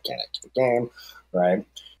central mechanic to the game, right?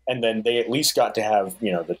 And then they at least got to have,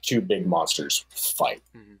 the two big monsters fight,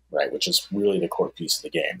 right? Which is really the core piece of the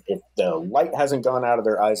game. If the light hasn't gone out of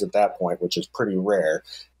their eyes at that point, which is pretty rare,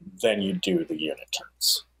 then you do the unit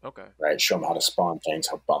turns. Okay. Right. Show them how to spawn things,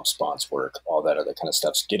 how bump spawns work, all that other kind of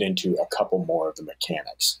stuff. So get into a couple more of the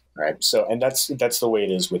mechanics. Right. So, and that's the way it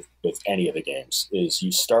is with any of the games, is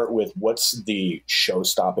you start with what's the show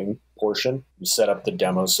stopping portion. You set up the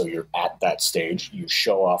demo so you're at that stage. You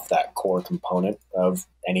show off that core component of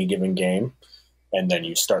any given game. And then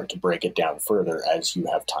you start to break it down further as you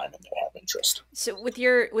have time and they have interest. So with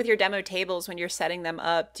your demo tables, when you're setting them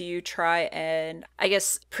up, do you try and, I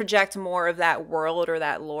guess, project more of that world or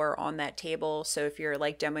that lore on that table? So if you're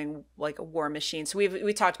like demoing like a War Machine, so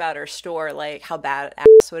we talked about our store, like how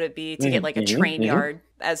badass would it be to get like a train yard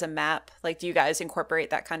as a map? Like, do you guys incorporate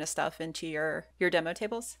that kind of stuff into your demo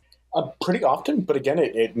tables? Pretty often, but again,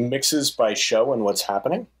 it mixes by show and what's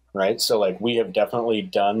happening. Right. So like we have definitely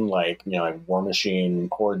done like War Machine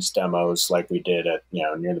Hordes demos like we did at,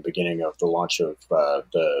 near the beginning of the launch of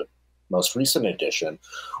the most recent edition,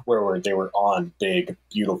 where they were on big,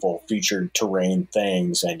 beautiful featured terrain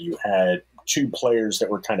things. And you had two players that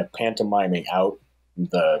were kind of pantomiming out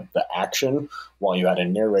the action while you had a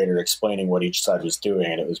narrator explaining what each side was doing.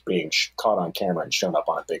 And it was being caught on camera and shown up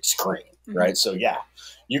on a big screen. Right. So, yeah,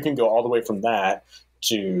 you can go all the way from that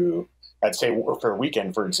to, I'd say for a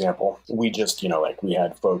weekend, for example, we just, we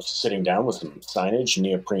had folks sitting down with some signage,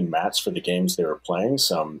 neoprene mats for the games they were playing,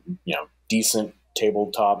 some, decent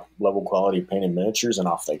tabletop level quality painted miniatures, and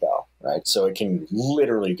off they go, right? So it can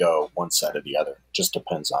literally go one side or the other. It just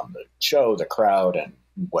depends on the show, the crowd, and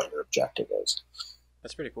what your objective is.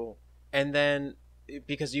 That's pretty cool. And then,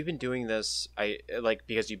 because you've been doing this,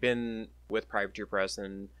 because you've been with Privateer Press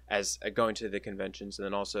and as going to the conventions, and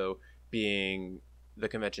then also being the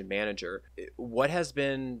convention manager, what has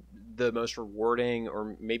been the most rewarding,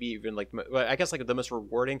 or maybe even the most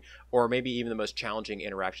rewarding, or maybe even the most challenging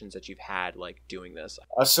interactions that you've had doing this?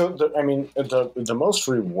 The most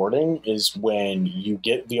rewarding is when you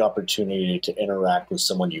get the opportunity to interact with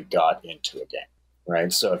someone you got into a game,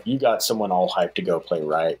 right? So if you got someone all hyped to go play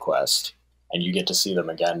Riot Quest and you get to see them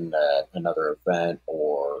again at another event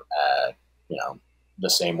or at the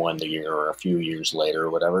same one the year or a few years later or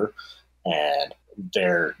whatever, and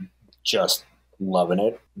they're just loving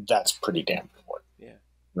it, that's pretty damn rewarding. Yeah.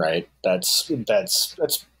 Right? That's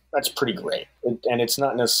pretty great. And it's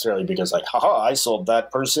not necessarily because haha, I sold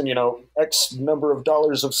that person, X number of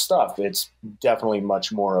dollars of stuff. It's definitely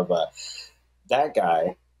much more of that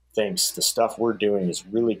guy thinks the stuff we're doing is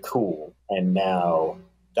really cool, and now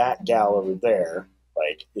that gal over there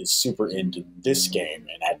is super into this game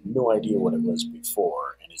and had no idea what it was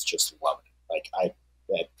before and is just loving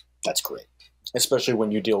it. That's great. especially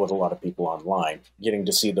when you deal with a lot of people online. Getting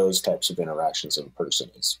to see those types of interactions in person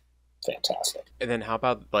is fantastic. And then how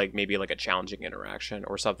about like maybe like a challenging interaction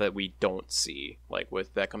or stuff that we don't see, like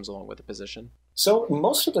with that comes along with the position? So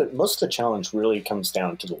most of the challenge really comes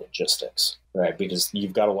down to the logistics, right? Because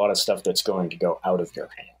you've got a lot of stuff that's going to go out of your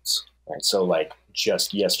hands, right? So like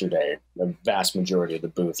just yesterday, the vast majority of the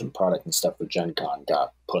booth and product and stuff for Gen Con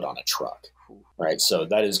got put on a truck, right? So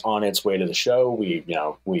that is on its way to the show.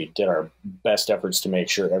 We did our best efforts to make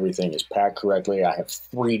sure everything is packed correctly. I have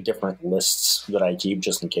 3 different lists that I keep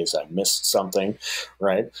just in case I missed something,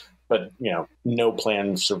 right? But, no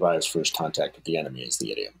plan survives first contact with the enemy is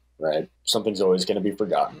the idiom, right? Something's always going to be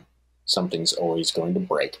forgotten. Something's always going to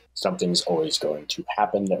break. Something's always going to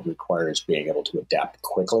happen that requires being able to adapt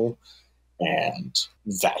quickly. And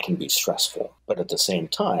that can be stressful. But at the same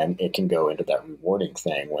time, it can go into that rewarding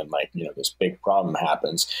thing when, this big problem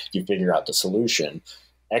happens, you figure out the solution,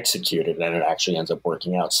 execute it, and it actually ends up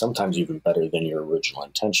working out, sometimes even better than your original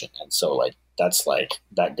intention. And so,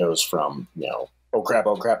 that goes from, oh crap,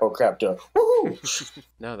 to woohoo!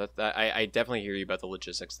 No, I definitely hear you about the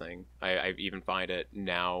logistics thing. I even find it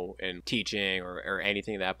now in teaching or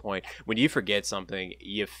anything at that point. When you forget something,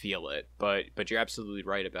 you feel it. But you're absolutely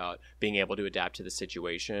right about being able to adapt to the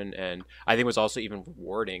situation. And I think what's also even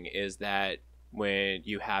rewarding is that when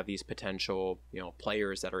you have these potential,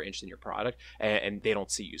 players that are interested in your product and they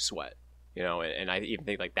don't see you sweat, and I even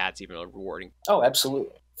think like that's even rewarding. Oh,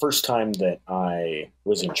 absolutely. First time that I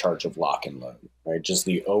was in charge of lock and load, right? Just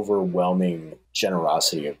the overwhelming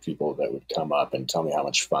generosity of people that would come up and tell me how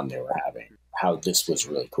much fun they were having, how this was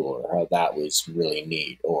really cool, or how that was really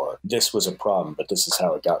neat, or this was a problem, but this is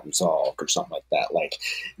how it got resolved, or something like that.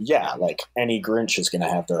 Any Grinch is going to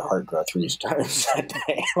have their heart grow 3 times that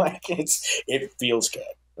day. It feels good,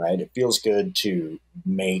 right? It feels good to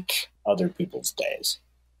make other people's days.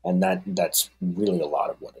 And that's really a lot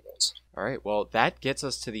of what it is. All right. Well, that gets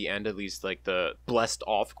us to the end, at least like the blessed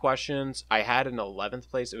off questions. I had an 11th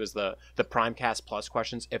place. It was the Primecast Plus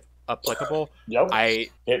questions, if applicable. Yep.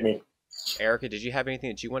 Hit me. Erica, did you have anything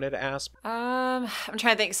that you wanted to ask? I'm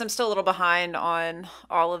trying to think, because I'm still a little behind on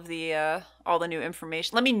all the new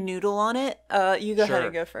information. Let me noodle on it. You go ahead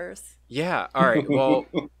and go first. Yeah. All right. Well,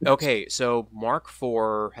 okay. So Mark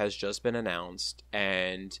IV has just been announced,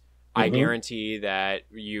 and I guarantee that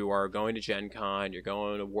you are going to Gen Con, you're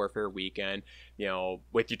going to Warfare Weekend,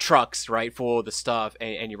 with your trucks, right, full of the stuff,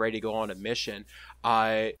 and you're ready to go on a mission.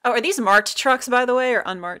 Are these marked trucks, by the way, or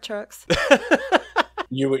unmarked trucks?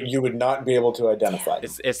 You would not be able to identify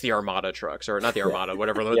them. It's the Armada trucks, or not the Armada,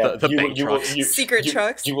 whatever the bank trucks. Secret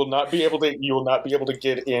trucks. You will not be able to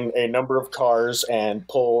get in a number of cars and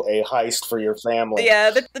pull a heist for your family.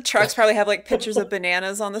 Yeah, the trucks probably have pictures of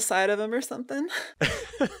bananas on the side of them or something.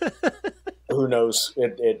 Who knows?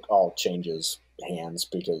 It all changes hands,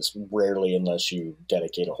 because rarely, unless you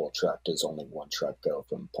dedicate a whole truck, does only one truck go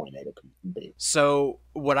from point A to B. So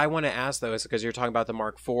what I want to ask, though, is because you're talking about the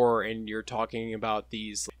Mark IV and you're talking about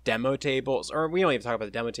these demo tables, or we don't even talk about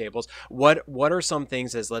the demo tables. What are some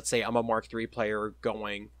things, as let's say I'm a Mark III player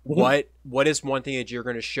going, what is one thing that you're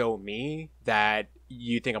going to show me that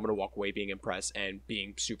you think I'm going to walk away being impressed and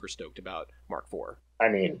being super stoked about Mark IV? I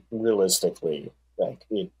mean, realistically,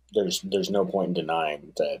 there's no point in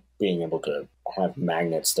denying that being able to have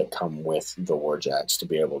magnets that come with the warjacks to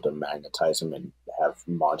be able to magnetize them and have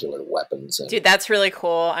modular weapons. Dude, that's really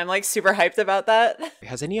cool. I'm super hyped about that.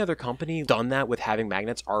 Has any other company done that with having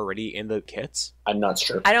magnets already in the kits? I'm not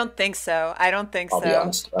sure. I don't think so. I'll be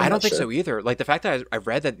honest. I don't think so either. The fact that I've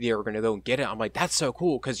read that they were going to go and get it, I'm like, that's so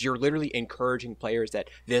cool, because you're literally encouraging players that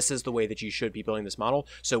this is the way that you should be building this model,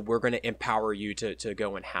 so we're going to empower you to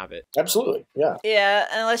go and have it. Absolutely, yeah. Yeah,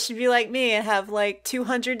 unless you be like me and have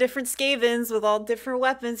 200 different Skavens with all different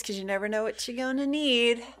weapons, because you never know what you're going to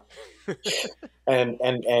need. and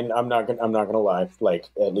I'm not gonna lie,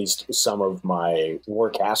 at least some of my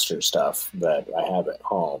Warcaster stuff that I have at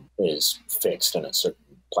home is fixed in a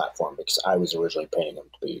certain platform, because I was originally painting them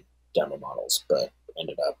to be demo models, but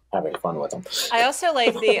ended up having fun with them. I also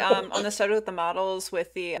like the on the subject with the models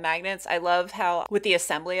with the magnets, I love how with the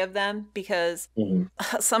assembly of them, because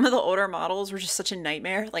some of the older models were just such a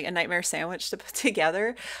nightmare, like a nightmare sandwich to put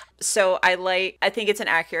together. So I think it's an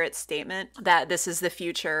accurate statement that this is the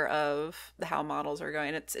future of how models are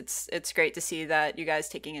going. It's great to see that you guys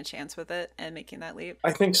taking a chance with it and making that leap.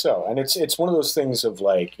 I think so. And it's one of those things of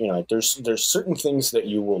there's certain things that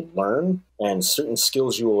you will learn and certain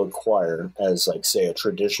skills you will acquire as say a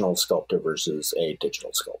traditional sculptor versus a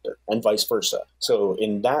digital sculptor, and vice versa. So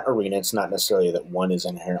in that arena, it's not necessarily that one is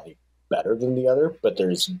inherently better than the other, but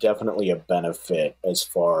there's definitely a benefit as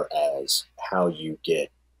far as how you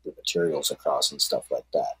get the materials across and stuff like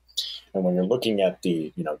that. And when you're looking at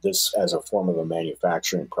the, this as a form of a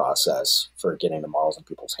manufacturing process for getting the models in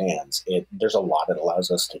people's hands, there's a lot it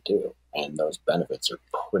allows us to do, and those benefits are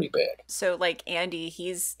pretty big. So like Andy,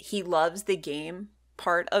 he loves the game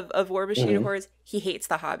part of War Machine of Horrors. He hates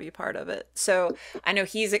the hobby part of it. So I know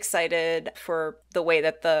he's excited for the way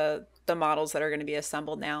that the models that are going to be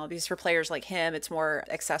assembled now, because for players like him, it's more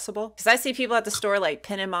accessible. Because I see people at the store like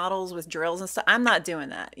pinning models with drills and stuff. I'm not doing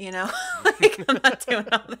that, like I'm not doing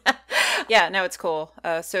all that. Yeah, no, it's cool.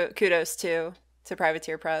 So kudos to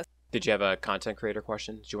Privateer Press. Did you have a content creator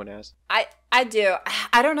question that you want to ask? I do.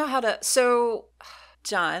 I don't know how to. So,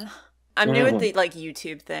 John, I'm new at the like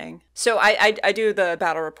YouTube thing. So I do the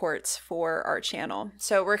battle reports for our channel.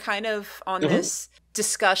 So we're kind of on this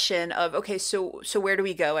discussion of, okay, so where do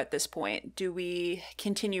we go at this point? Do we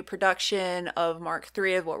continue production of Mark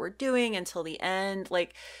III of what we're doing until the end?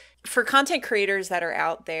 Like, for content creators that are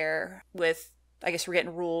out there with, I guess we're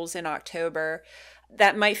getting rules in October,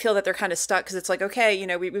 that might feel that they're kind of stuck because it's like, okay,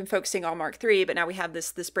 we've been focusing on Mark III, but now we have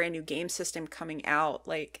this brand new game system coming out.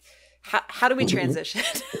 Like, how do we transition?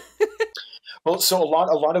 Well, so a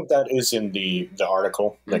lot of that is in the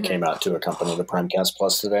article that came out to accompany the Primecast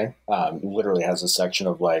Plus today. Literally has a section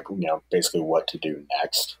of like, basically what to do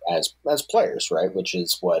next as players, right? Which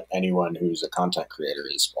is what anyone who's a content creator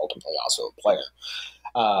is ultimately also a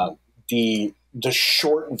player. The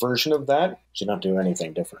short version of that, you don't do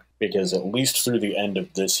anything different, because at least through the end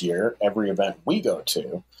of this year, every event we go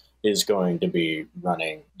to is going to be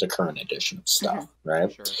running the current edition of stuff,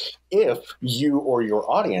 right? Sure. If you or your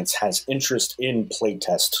audience has interest in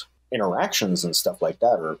playtest interactions and stuff like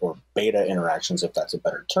that, or beta interactions, if that's a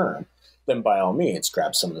better term, then by all means,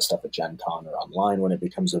 grab some of the stuff at Gen Con or online when it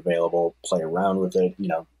becomes available, play around with it,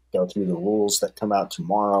 go through the rules that come out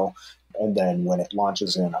tomorrow. And then when it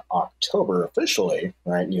launches in October officially,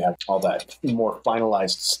 right, you have all that more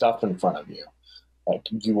finalized stuff in front of you. Like,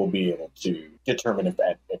 you will be able to determine if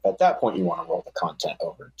at that point you want to roll the content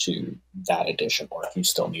over to that edition, or if you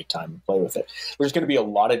still need time to play with it. There's going to be a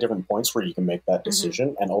lot of different points where you can make that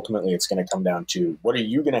decision, and ultimately it's going to come down to, what are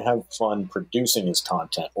you going to have fun producing as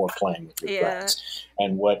content or playing with your friends?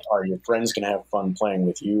 And what are your friends going to have fun playing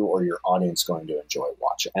with you, or your audience going to enjoy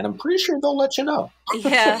watching? And I'm pretty sure they'll let you know.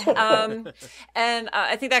 And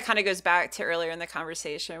I think that kind of goes back to earlier in the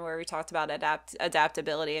conversation where we talked about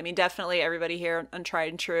adaptability. I mean, definitely everybody here on Tried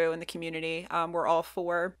and True in the community, we're all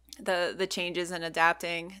for the changes and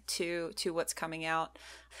adapting to what's coming out.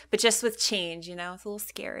 But just with change, it's a little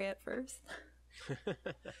scary at first.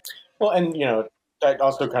 Well, and that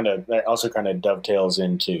also kind of dovetails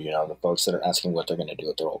into the folks that are asking what they're going to do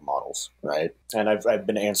with their old models, right? And I've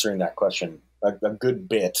been answering that question a good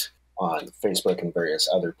bit on Facebook and various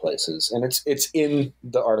other places, and it's in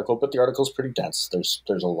the article, but the article's pretty dense.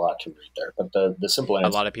 There's a lot to read there, but the simple answer.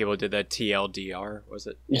 A lot of people did that TLDR, was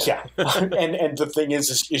it? Yeah. and the thing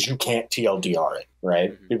is you can't TLDR it,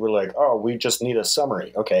 right? People are like, oh, we just need a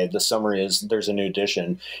summary. Okay, the summary is there's a new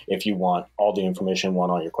edition. If you want all the information,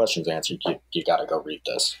 want all your questions answered, you got to go read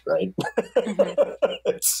this, right?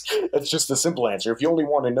 It's just the simple answer. If you only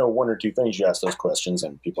want to know one or two things, you ask those questions,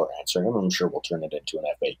 and people are answering them. I'm sure we'll turn it into an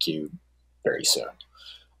FAQ very soon.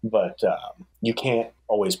 But you can't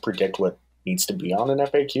always predict what needs to be on an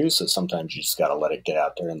FAQ, so sometimes you just got to let it get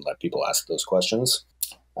out there and let people ask those questions.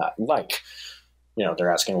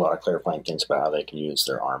 They're asking a lot of clarifying things about how they can use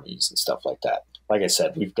their armies and stuff like that. Like I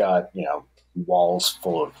said, we've got, walls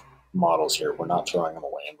full of models here. We're not throwing them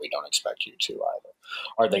away, and we don't expect you to either.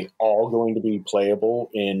 Are they all going to be playable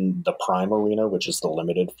in the Prime Arena, which is the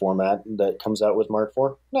limited format that comes out with Mark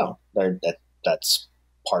IV? No, that's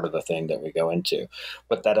part of the thing that we go into.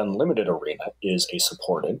 But that unlimited arena is a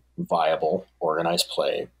supported, viable, organized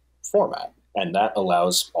play format. And that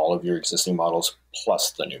allows all of your existing models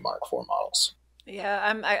plus the new Mark IV models. Yeah,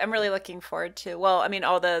 I'm really looking forward to. Well, I mean,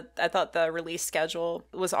 I thought the release schedule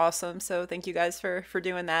was awesome. So thank you guys for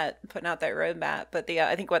doing that, putting out that roadmap. But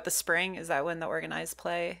I think the spring, is that when the organized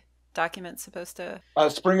play document's supposed to?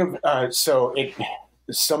 Spring of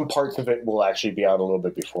some parts of it will actually be out a little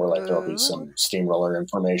bit before. Like there'll be some steamroller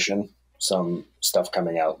information, some stuff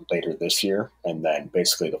coming out later this year, and then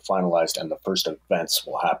basically the finalized and the first events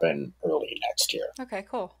will happen early next year. Okay,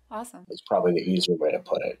 cool. Awesome. It's probably the easier way to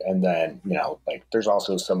put it. And then, there's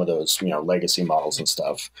also some of those, legacy models and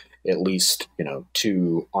stuff, at least,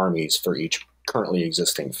 2 armies for each currently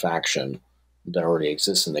existing faction that already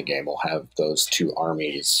exists in the game will have those 2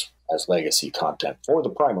 armies as legacy content for the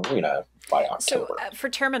Prime Arena by So October. for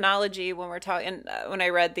terminology, when we're talking, when I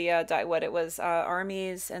read the what it was,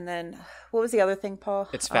 armies, and then what was the other thing, Paul?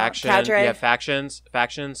 It's faction. Cadre. You have factions,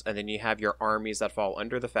 and then you have your armies that fall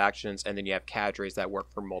under the factions, and then you have cadres that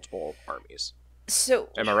work for multiple armies. So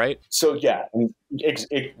am I right? So yeah,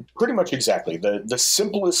 pretty much exactly. The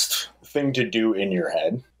simplest thing to do in your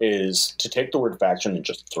head is to take the word faction and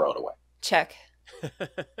just throw it away. Check.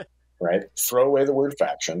 Right? Throw away the word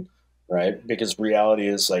faction, right? Because reality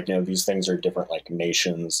is like, these things are different, like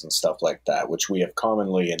nations and stuff like that, which we have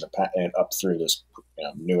commonly and up through this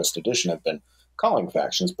newest edition have been calling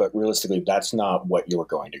factions, but realistically, that's not what you're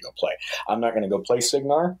going to go play. I'm not going to go play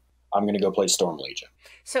Signar. I'm going to go play Storm Legion.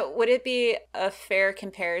 So would it be a fair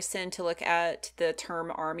comparison to look at the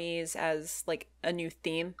term armies as like a new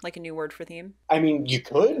theme, like a new word for theme? I mean, you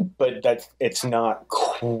could, but it's not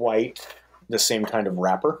quite the same kind of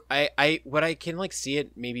wrapper. What I can like see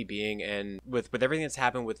it maybe being, and with everything that's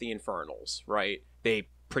happened with the Infernals, right? They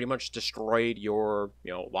pretty much destroyed your,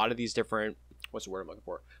 a lot of these different, what's the word I'm looking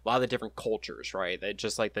for? A lot of the different cultures, right? That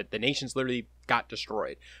just like the nations literally got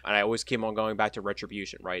destroyed. And I always keep on going back to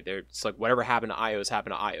retribution, right? It's like whatever happened to Ios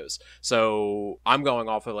happened to Ios. So I'm going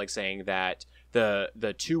off of like saying that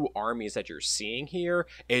the two armies that you're seeing here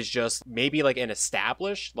is just maybe like an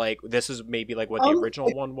established, like this is maybe like what the original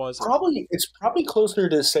one was. It's probably closer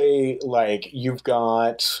to say like you've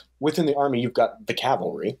got within the army, you've got the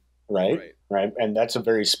cavalry, right? And that's a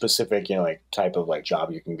very specific, like type of like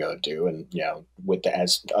job you can go do. And, with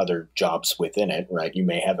as other jobs within it, right, you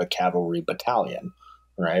may have a cavalry battalion,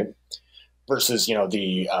 right? Versus,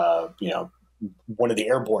 one of the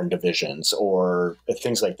airborne divisions or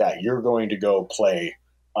things like that. You're going to go play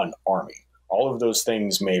an army. All of those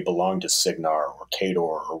things may belong to Signar or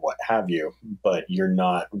Khador or what have you, but you're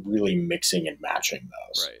not really mixing and matching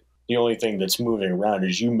those. Right. The only thing that's moving around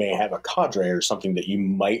is you may have a cadre or something that you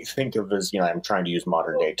might think of as, I'm trying to use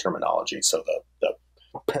modern day terminology, so the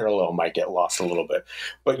parallel might get lost a little bit,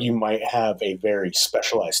 but you might have a very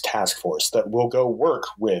specialized task force that will go work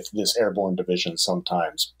with this airborne division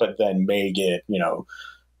sometimes, but then may get,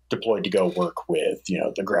 deployed to go work with,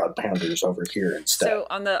 the ground pounders over here instead. So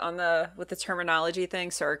on the with the terminology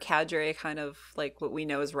thing, so are cadre kind of like what we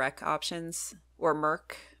know as rec options or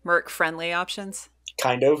merc friendly options?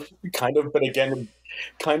 Kind of, but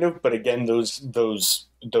again,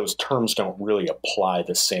 those terms don't really apply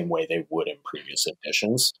the same way they would in previous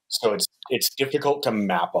editions. So it's difficult to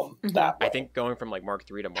map them that way. I think going from like Mark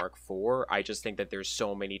 3 to Mark 4, I just think that there's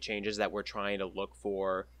so many changes that we're trying to look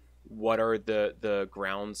for what are the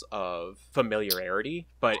grounds of familiarity,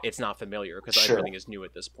 but it's not familiar because everything is new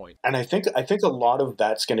at this point. And I think a lot of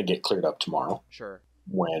that's going to get cleared up tomorrow. Sure.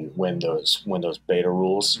 When those beta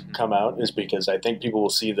rules come out, is because I think people will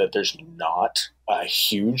see that there's not a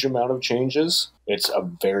huge amount of changes. It's a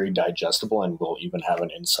very digestible, and we'll even have an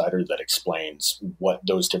insider that explains what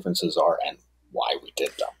those differences are and why we did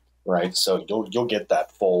them. Right, so you'll get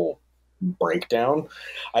that full breakdown.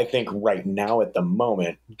 I think right now at the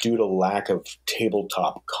moment, due to lack of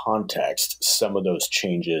tabletop context, some of those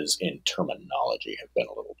changes in terminology have been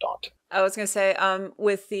a little daunting. I was going to say,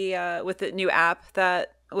 with the new app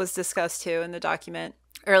that was discussed too in the document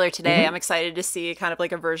earlier today, I'm excited to see kind of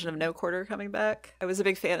like a version of No Quarter coming back. I was a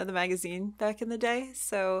big fan of the magazine back in the day,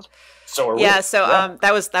 so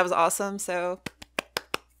that was awesome. So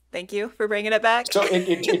thank you for bringing it back. So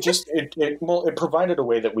it provided a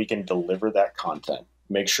way that we can deliver that content,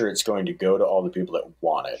 make sure it's going to go to all the people that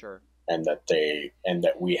want it, sure, and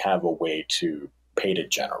that we have a way to pay to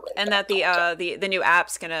generate, and that the new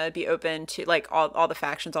app's gonna be open to like all the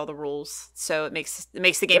factions, all the rules. So it makes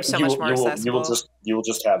the game so much more accessible. You will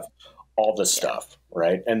just have all this stuff,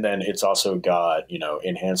 right? And then it's also got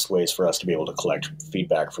enhanced ways for us to be able to collect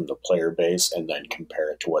feedback from the player base and then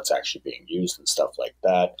compare it to what's actually being used and stuff like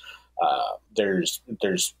that. There's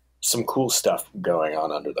some cool stuff going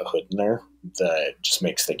on under the hood in there that just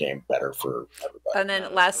makes the game better for everybody. And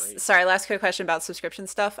then last quick question about subscription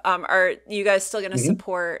stuff. Are you guys still going to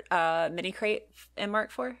support mini crate in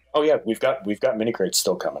Mark 4? Oh yeah, we've got mini crates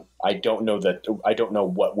still coming. I don't know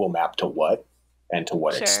what will map to what and to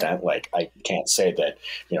what extent. Like I can't say that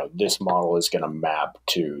this model is going to map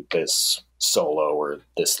to this solo or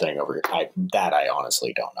this thing over here. I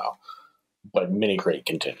honestly don't know. But mini crate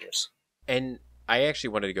continues. And I actually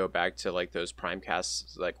wanted to go back to like those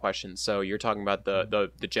Primecast like questions. So you're talking about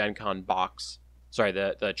the Gen Con box,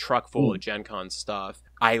 the truck full of Gen Con stuff.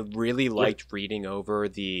 I really liked reading over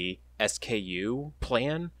the SKU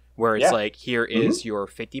plan where it's like, here is your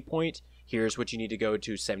 50 point, here's what you need to go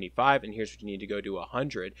to 75, and here's what you need to go to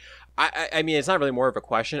 100. I mean, it's not really more of a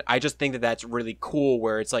question. I just think that that's really cool,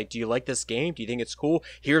 where it's like, do you like this game? Do you think it's cool?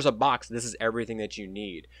 Here's a box. This is everything that you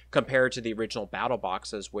need, compared to the original battle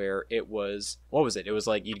boxes, where it was, what was it? It was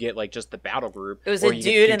like you'd get like just the battle group. It was a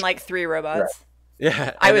dude and like 3 robots. Right.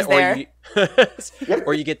 Yeah, I was there.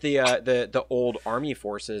 Or you get the old Army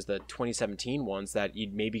Forces, the 2017 ones, that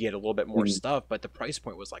you'd maybe get a little bit more stuff, but the price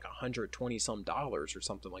point was like $120 some or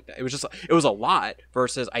something like that. It was just, it was a lot,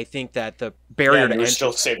 versus I think that the barrier to you're entry,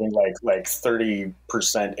 still saving like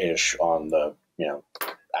 30% ish on the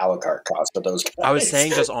a la carte cost of those guys. I was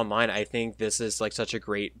saying just online, I think this is like such a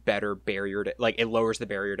great, better barrier to, like, it lowers the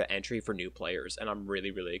barrier to entry for new players, and I'm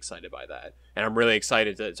really, really excited by that. And I'm really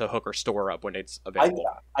excited to hook our store up when it's available.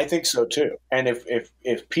 I think so too. And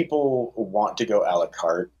if people want to go a la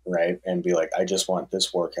carte, right, and be like, I just want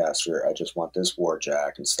this Warcaster, I just want this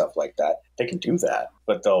Warjack and stuff like that, they can do that,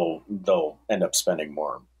 but they'll end up spending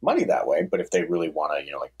more money that way. But if they really want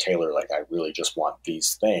to, like, tailor, like, I really just want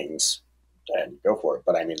these things, and go for it.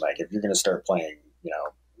 But I mean, like, if you're going to start playing,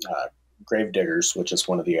 Gravediggers, which is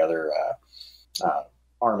one of the other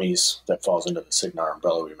armies that falls into the Signar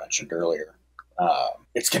umbrella we mentioned earlier,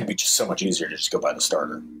 it's going to be just so much easier to just go buy the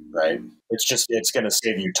starter, right? It's going to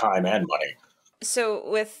save you time and money. So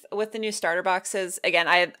with the new starter boxes, again,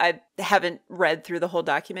 I haven't read through the whole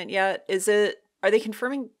document yet. Are they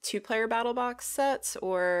confirming 2-player battle box sets,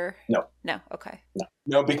 or no? Okay.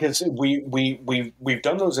 No, because we've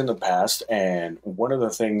done those in the past, and one of the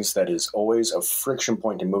things that is always a friction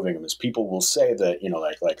point in moving them is people will say that,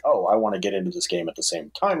 like, oh, I want to get into this game at the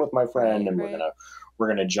same time with my friend, and we're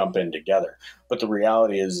gonna jump in together. But the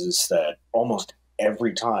reality is that almost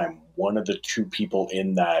every time, one of the 2 people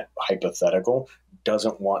in that hypothetical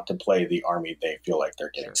doesn't want to play the army they feel like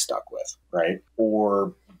they're getting stuck with, right?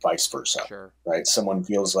 Or vice versa, right? Someone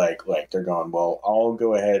feels like they're going, well, I'll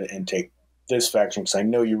go ahead and take this faction because I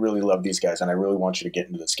know you really love these guys and I really want you to get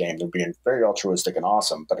into this game. They're being very altruistic and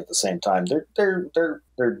awesome, but at the same time, they're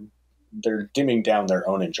dimming down their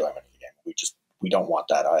own enjoyment of the game. We don't want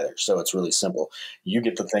that either. So it's really simple. You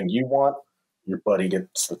get the thing you want, your buddy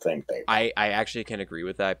gets the thing they want. I actually can agree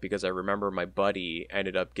with that, because I remember my buddy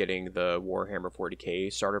ended up getting the Warhammer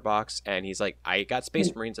 40K starter box, and he's like, I got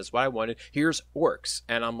Space Marines, that's what I wanted. Here's Orcs.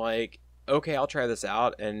 And I'm like, okay, I'll try this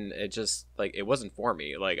out. And it just, like, it wasn't for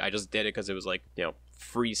me. Like, I just did it because it was like,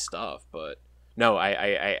 free stuff. But no,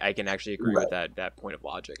 I can actually agree with that point of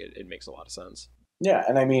logic. It makes a lot of sense. Yeah,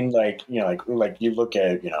 and I mean, like you look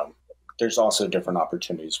at, there's also different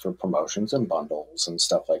opportunities for promotions and bundles and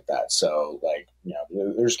stuff like that. So, like,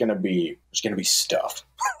 there's gonna be stuff.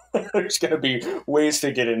 There's gonna be ways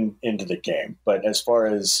to get into the game. But as far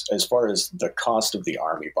as the cost of the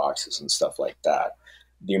army boxes and stuff like that,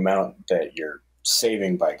 the amount that you're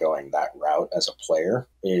saving by going that route as a player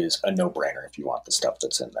is a no-brainer if you want the stuff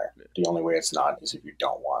that's in there. The only way it's not is if you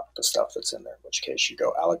don't want the stuff that's in there, in which case you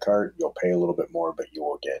go a la carte, you'll pay a little bit more, but you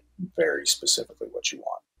will get very specifically what you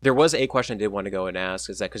want. There was a question I did want to go and ask,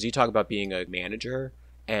 is that because you talk about being a manager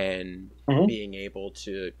and being able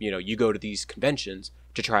to, you go to these conventions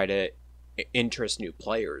to try to interest new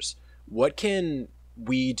players. What can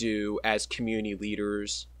we do as community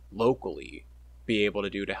leaders locally be able to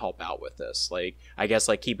do to help out with this? Like, I guess,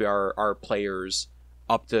 like, keep our players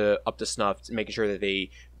up to snuff, making sure that they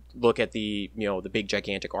look at the the big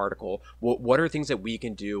gigantic article. What are things that we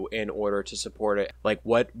can do in order to support it? Like,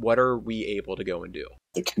 what are we able to go and do?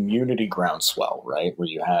 The community groundswell, right, where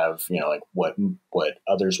you have like what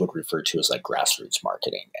others would refer to as like grassroots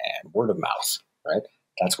marketing and word of mouth, right?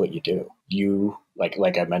 That's what you do. You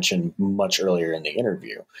like I mentioned much earlier in the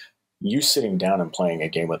interview, you sitting down and playing a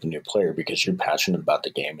game with a new player because you're passionate about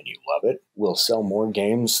the game and you love it will sell more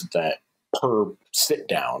games that per sit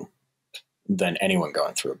down than anyone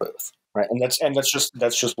going through a booth, right? And that's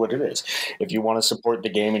just what it is. If you want to support the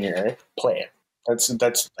game in your area, play it.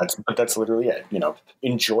 That's literally it.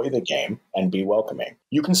 Enjoy the game and be welcoming.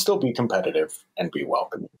 You can still be competitive and be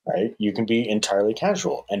welcoming, right? You can be entirely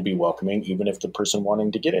casual and be welcoming, even if the person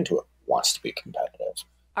wanting to get into it wants to be competitive.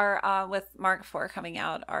 Are with Mark IV coming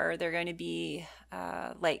out, are there going to be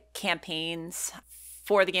like campaigns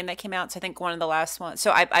for the game that came out? So I think one of the last ones.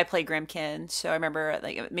 So I play Grimkin. So I remember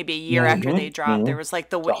like maybe a year after they dropped, there was like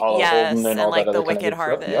the yes, and like the Wicked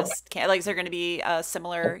Harvest. Like, is there going to be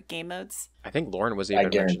similar game modes? I think Lauren was even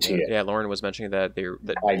mentioning it. Yeah, Lauren was mentioning that the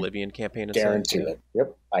Bolivian campaign is guarantee it.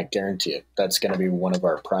 Yep, I guarantee it. That's going to be one of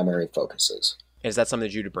our primary focuses. Is that something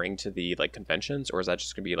that you'd bring to the like conventions, or is that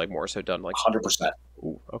just gonna be like more so done like 100%?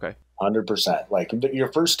 Ooh, okay. 100%. Like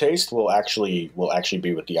your first taste will actually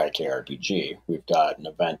be with the IKRPG. We've got an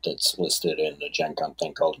event that's listed in the Gen Con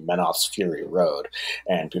thing called Menoth's Fury Road,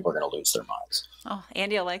 and people are going to lose their minds. Oh,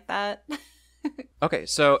 Andy, I like that. Okay,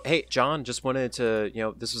 so hey, John, just wanted to,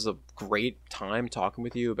 this was a great time talking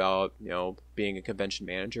with you about, being a convention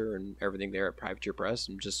manager and everything there at Privateer Press,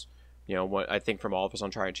 and just, what I think from all of us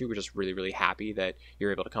on Try 2, we're just really, really happy that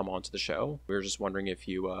you're able to come on to the show. We were just wondering if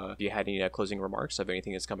you had any closing remarks of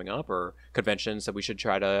anything that's coming up or conventions that we should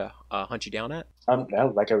try to hunt you down at.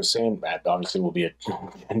 Like I was saying, Matt, obviously we'll be at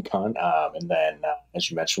Gen Con, and then,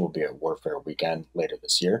 as you mentioned, we'll be at Warfare Weekend later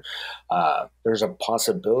this year. There's a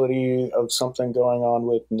possibility of something going on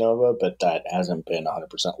with Nova, but that hasn't been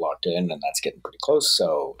 100% locked in, and that's getting pretty close.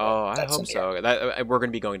 So, I hope so. We're going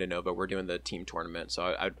to be going to Nova. We're doing the team tournament, so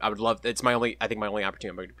I would love. It's my only opportunity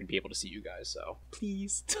I'm going to be able to see you guys. So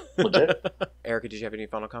please, Erica, did you have any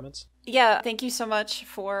final comments? Yeah, thank you so much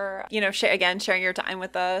for sharing your time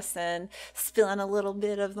with us and spilling a little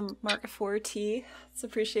bit of the Mark IV tea. It's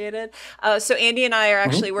appreciated. So Andy and I are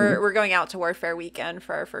actually we're going out to Warfare Weekend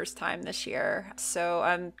for our first time this year.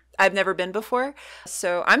 So I've never been before,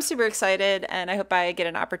 so I'm super excited, and I hope I get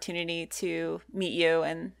an opportunity to meet you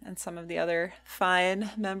and some of the other fine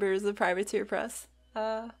members of Privateer Press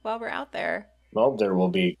while we're out there. Well, there will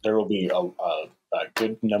be a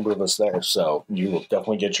good number of us there, so you will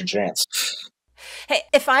definitely get your chance. Hey,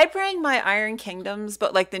 if I bring my Iron Kingdoms,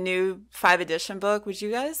 but like the new 5 edition book, would you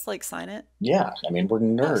guys like sign it? Yeah, I mean, we're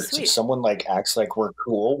nerds. If someone like acts like we're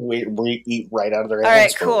cool, we eat right out of their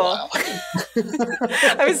hands. All right, cool.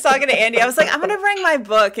 I was talking to Andy. I was like, I'm gonna bring my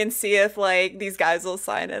book and see if like these guys will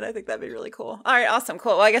sign it. I think that'd be really cool. All right, awesome,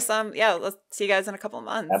 cool. Well, I guess let's see you guys in a couple of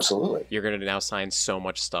months. Absolutely. You're gonna now sign so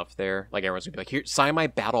much stuff there. Like everyone's gonna be like, here, sign my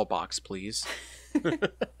battle box, please.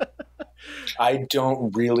 I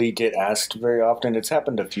don't really get asked very often. It's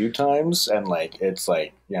happened a few times, and it's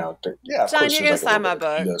like, yeah. John, you're gonna sign my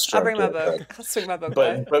book. I'll bring my book. I'll swing my book.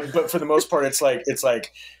 But for the most part, it's like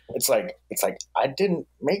I didn't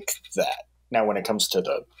make that. Now, when it comes to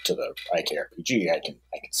the IKRPG, I can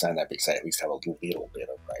sign that because I at least have a little bit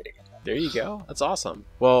of writing in that. There you go. That's awesome.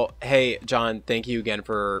 Well, hey, John, thank you again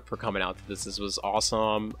for coming out to this. This was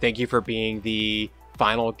awesome. Thank you for being the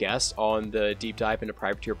final guest on the deep dive into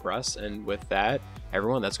Privateer Press. And with that,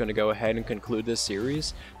 everyone, that's going to go ahead and conclude this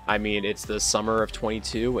series. I mean, it's the summer of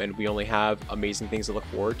 22, and we only have amazing things to look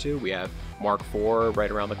forward to. We have Mark IV right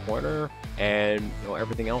around the corner, and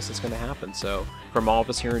everything else that's going to happen. So from all of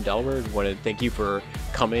us here in Delaware, we want to thank you for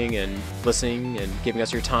coming and listening and giving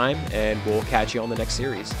us your time, and we'll catch you on the next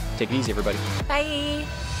series. Take it easy, everybody.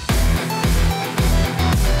 Bye.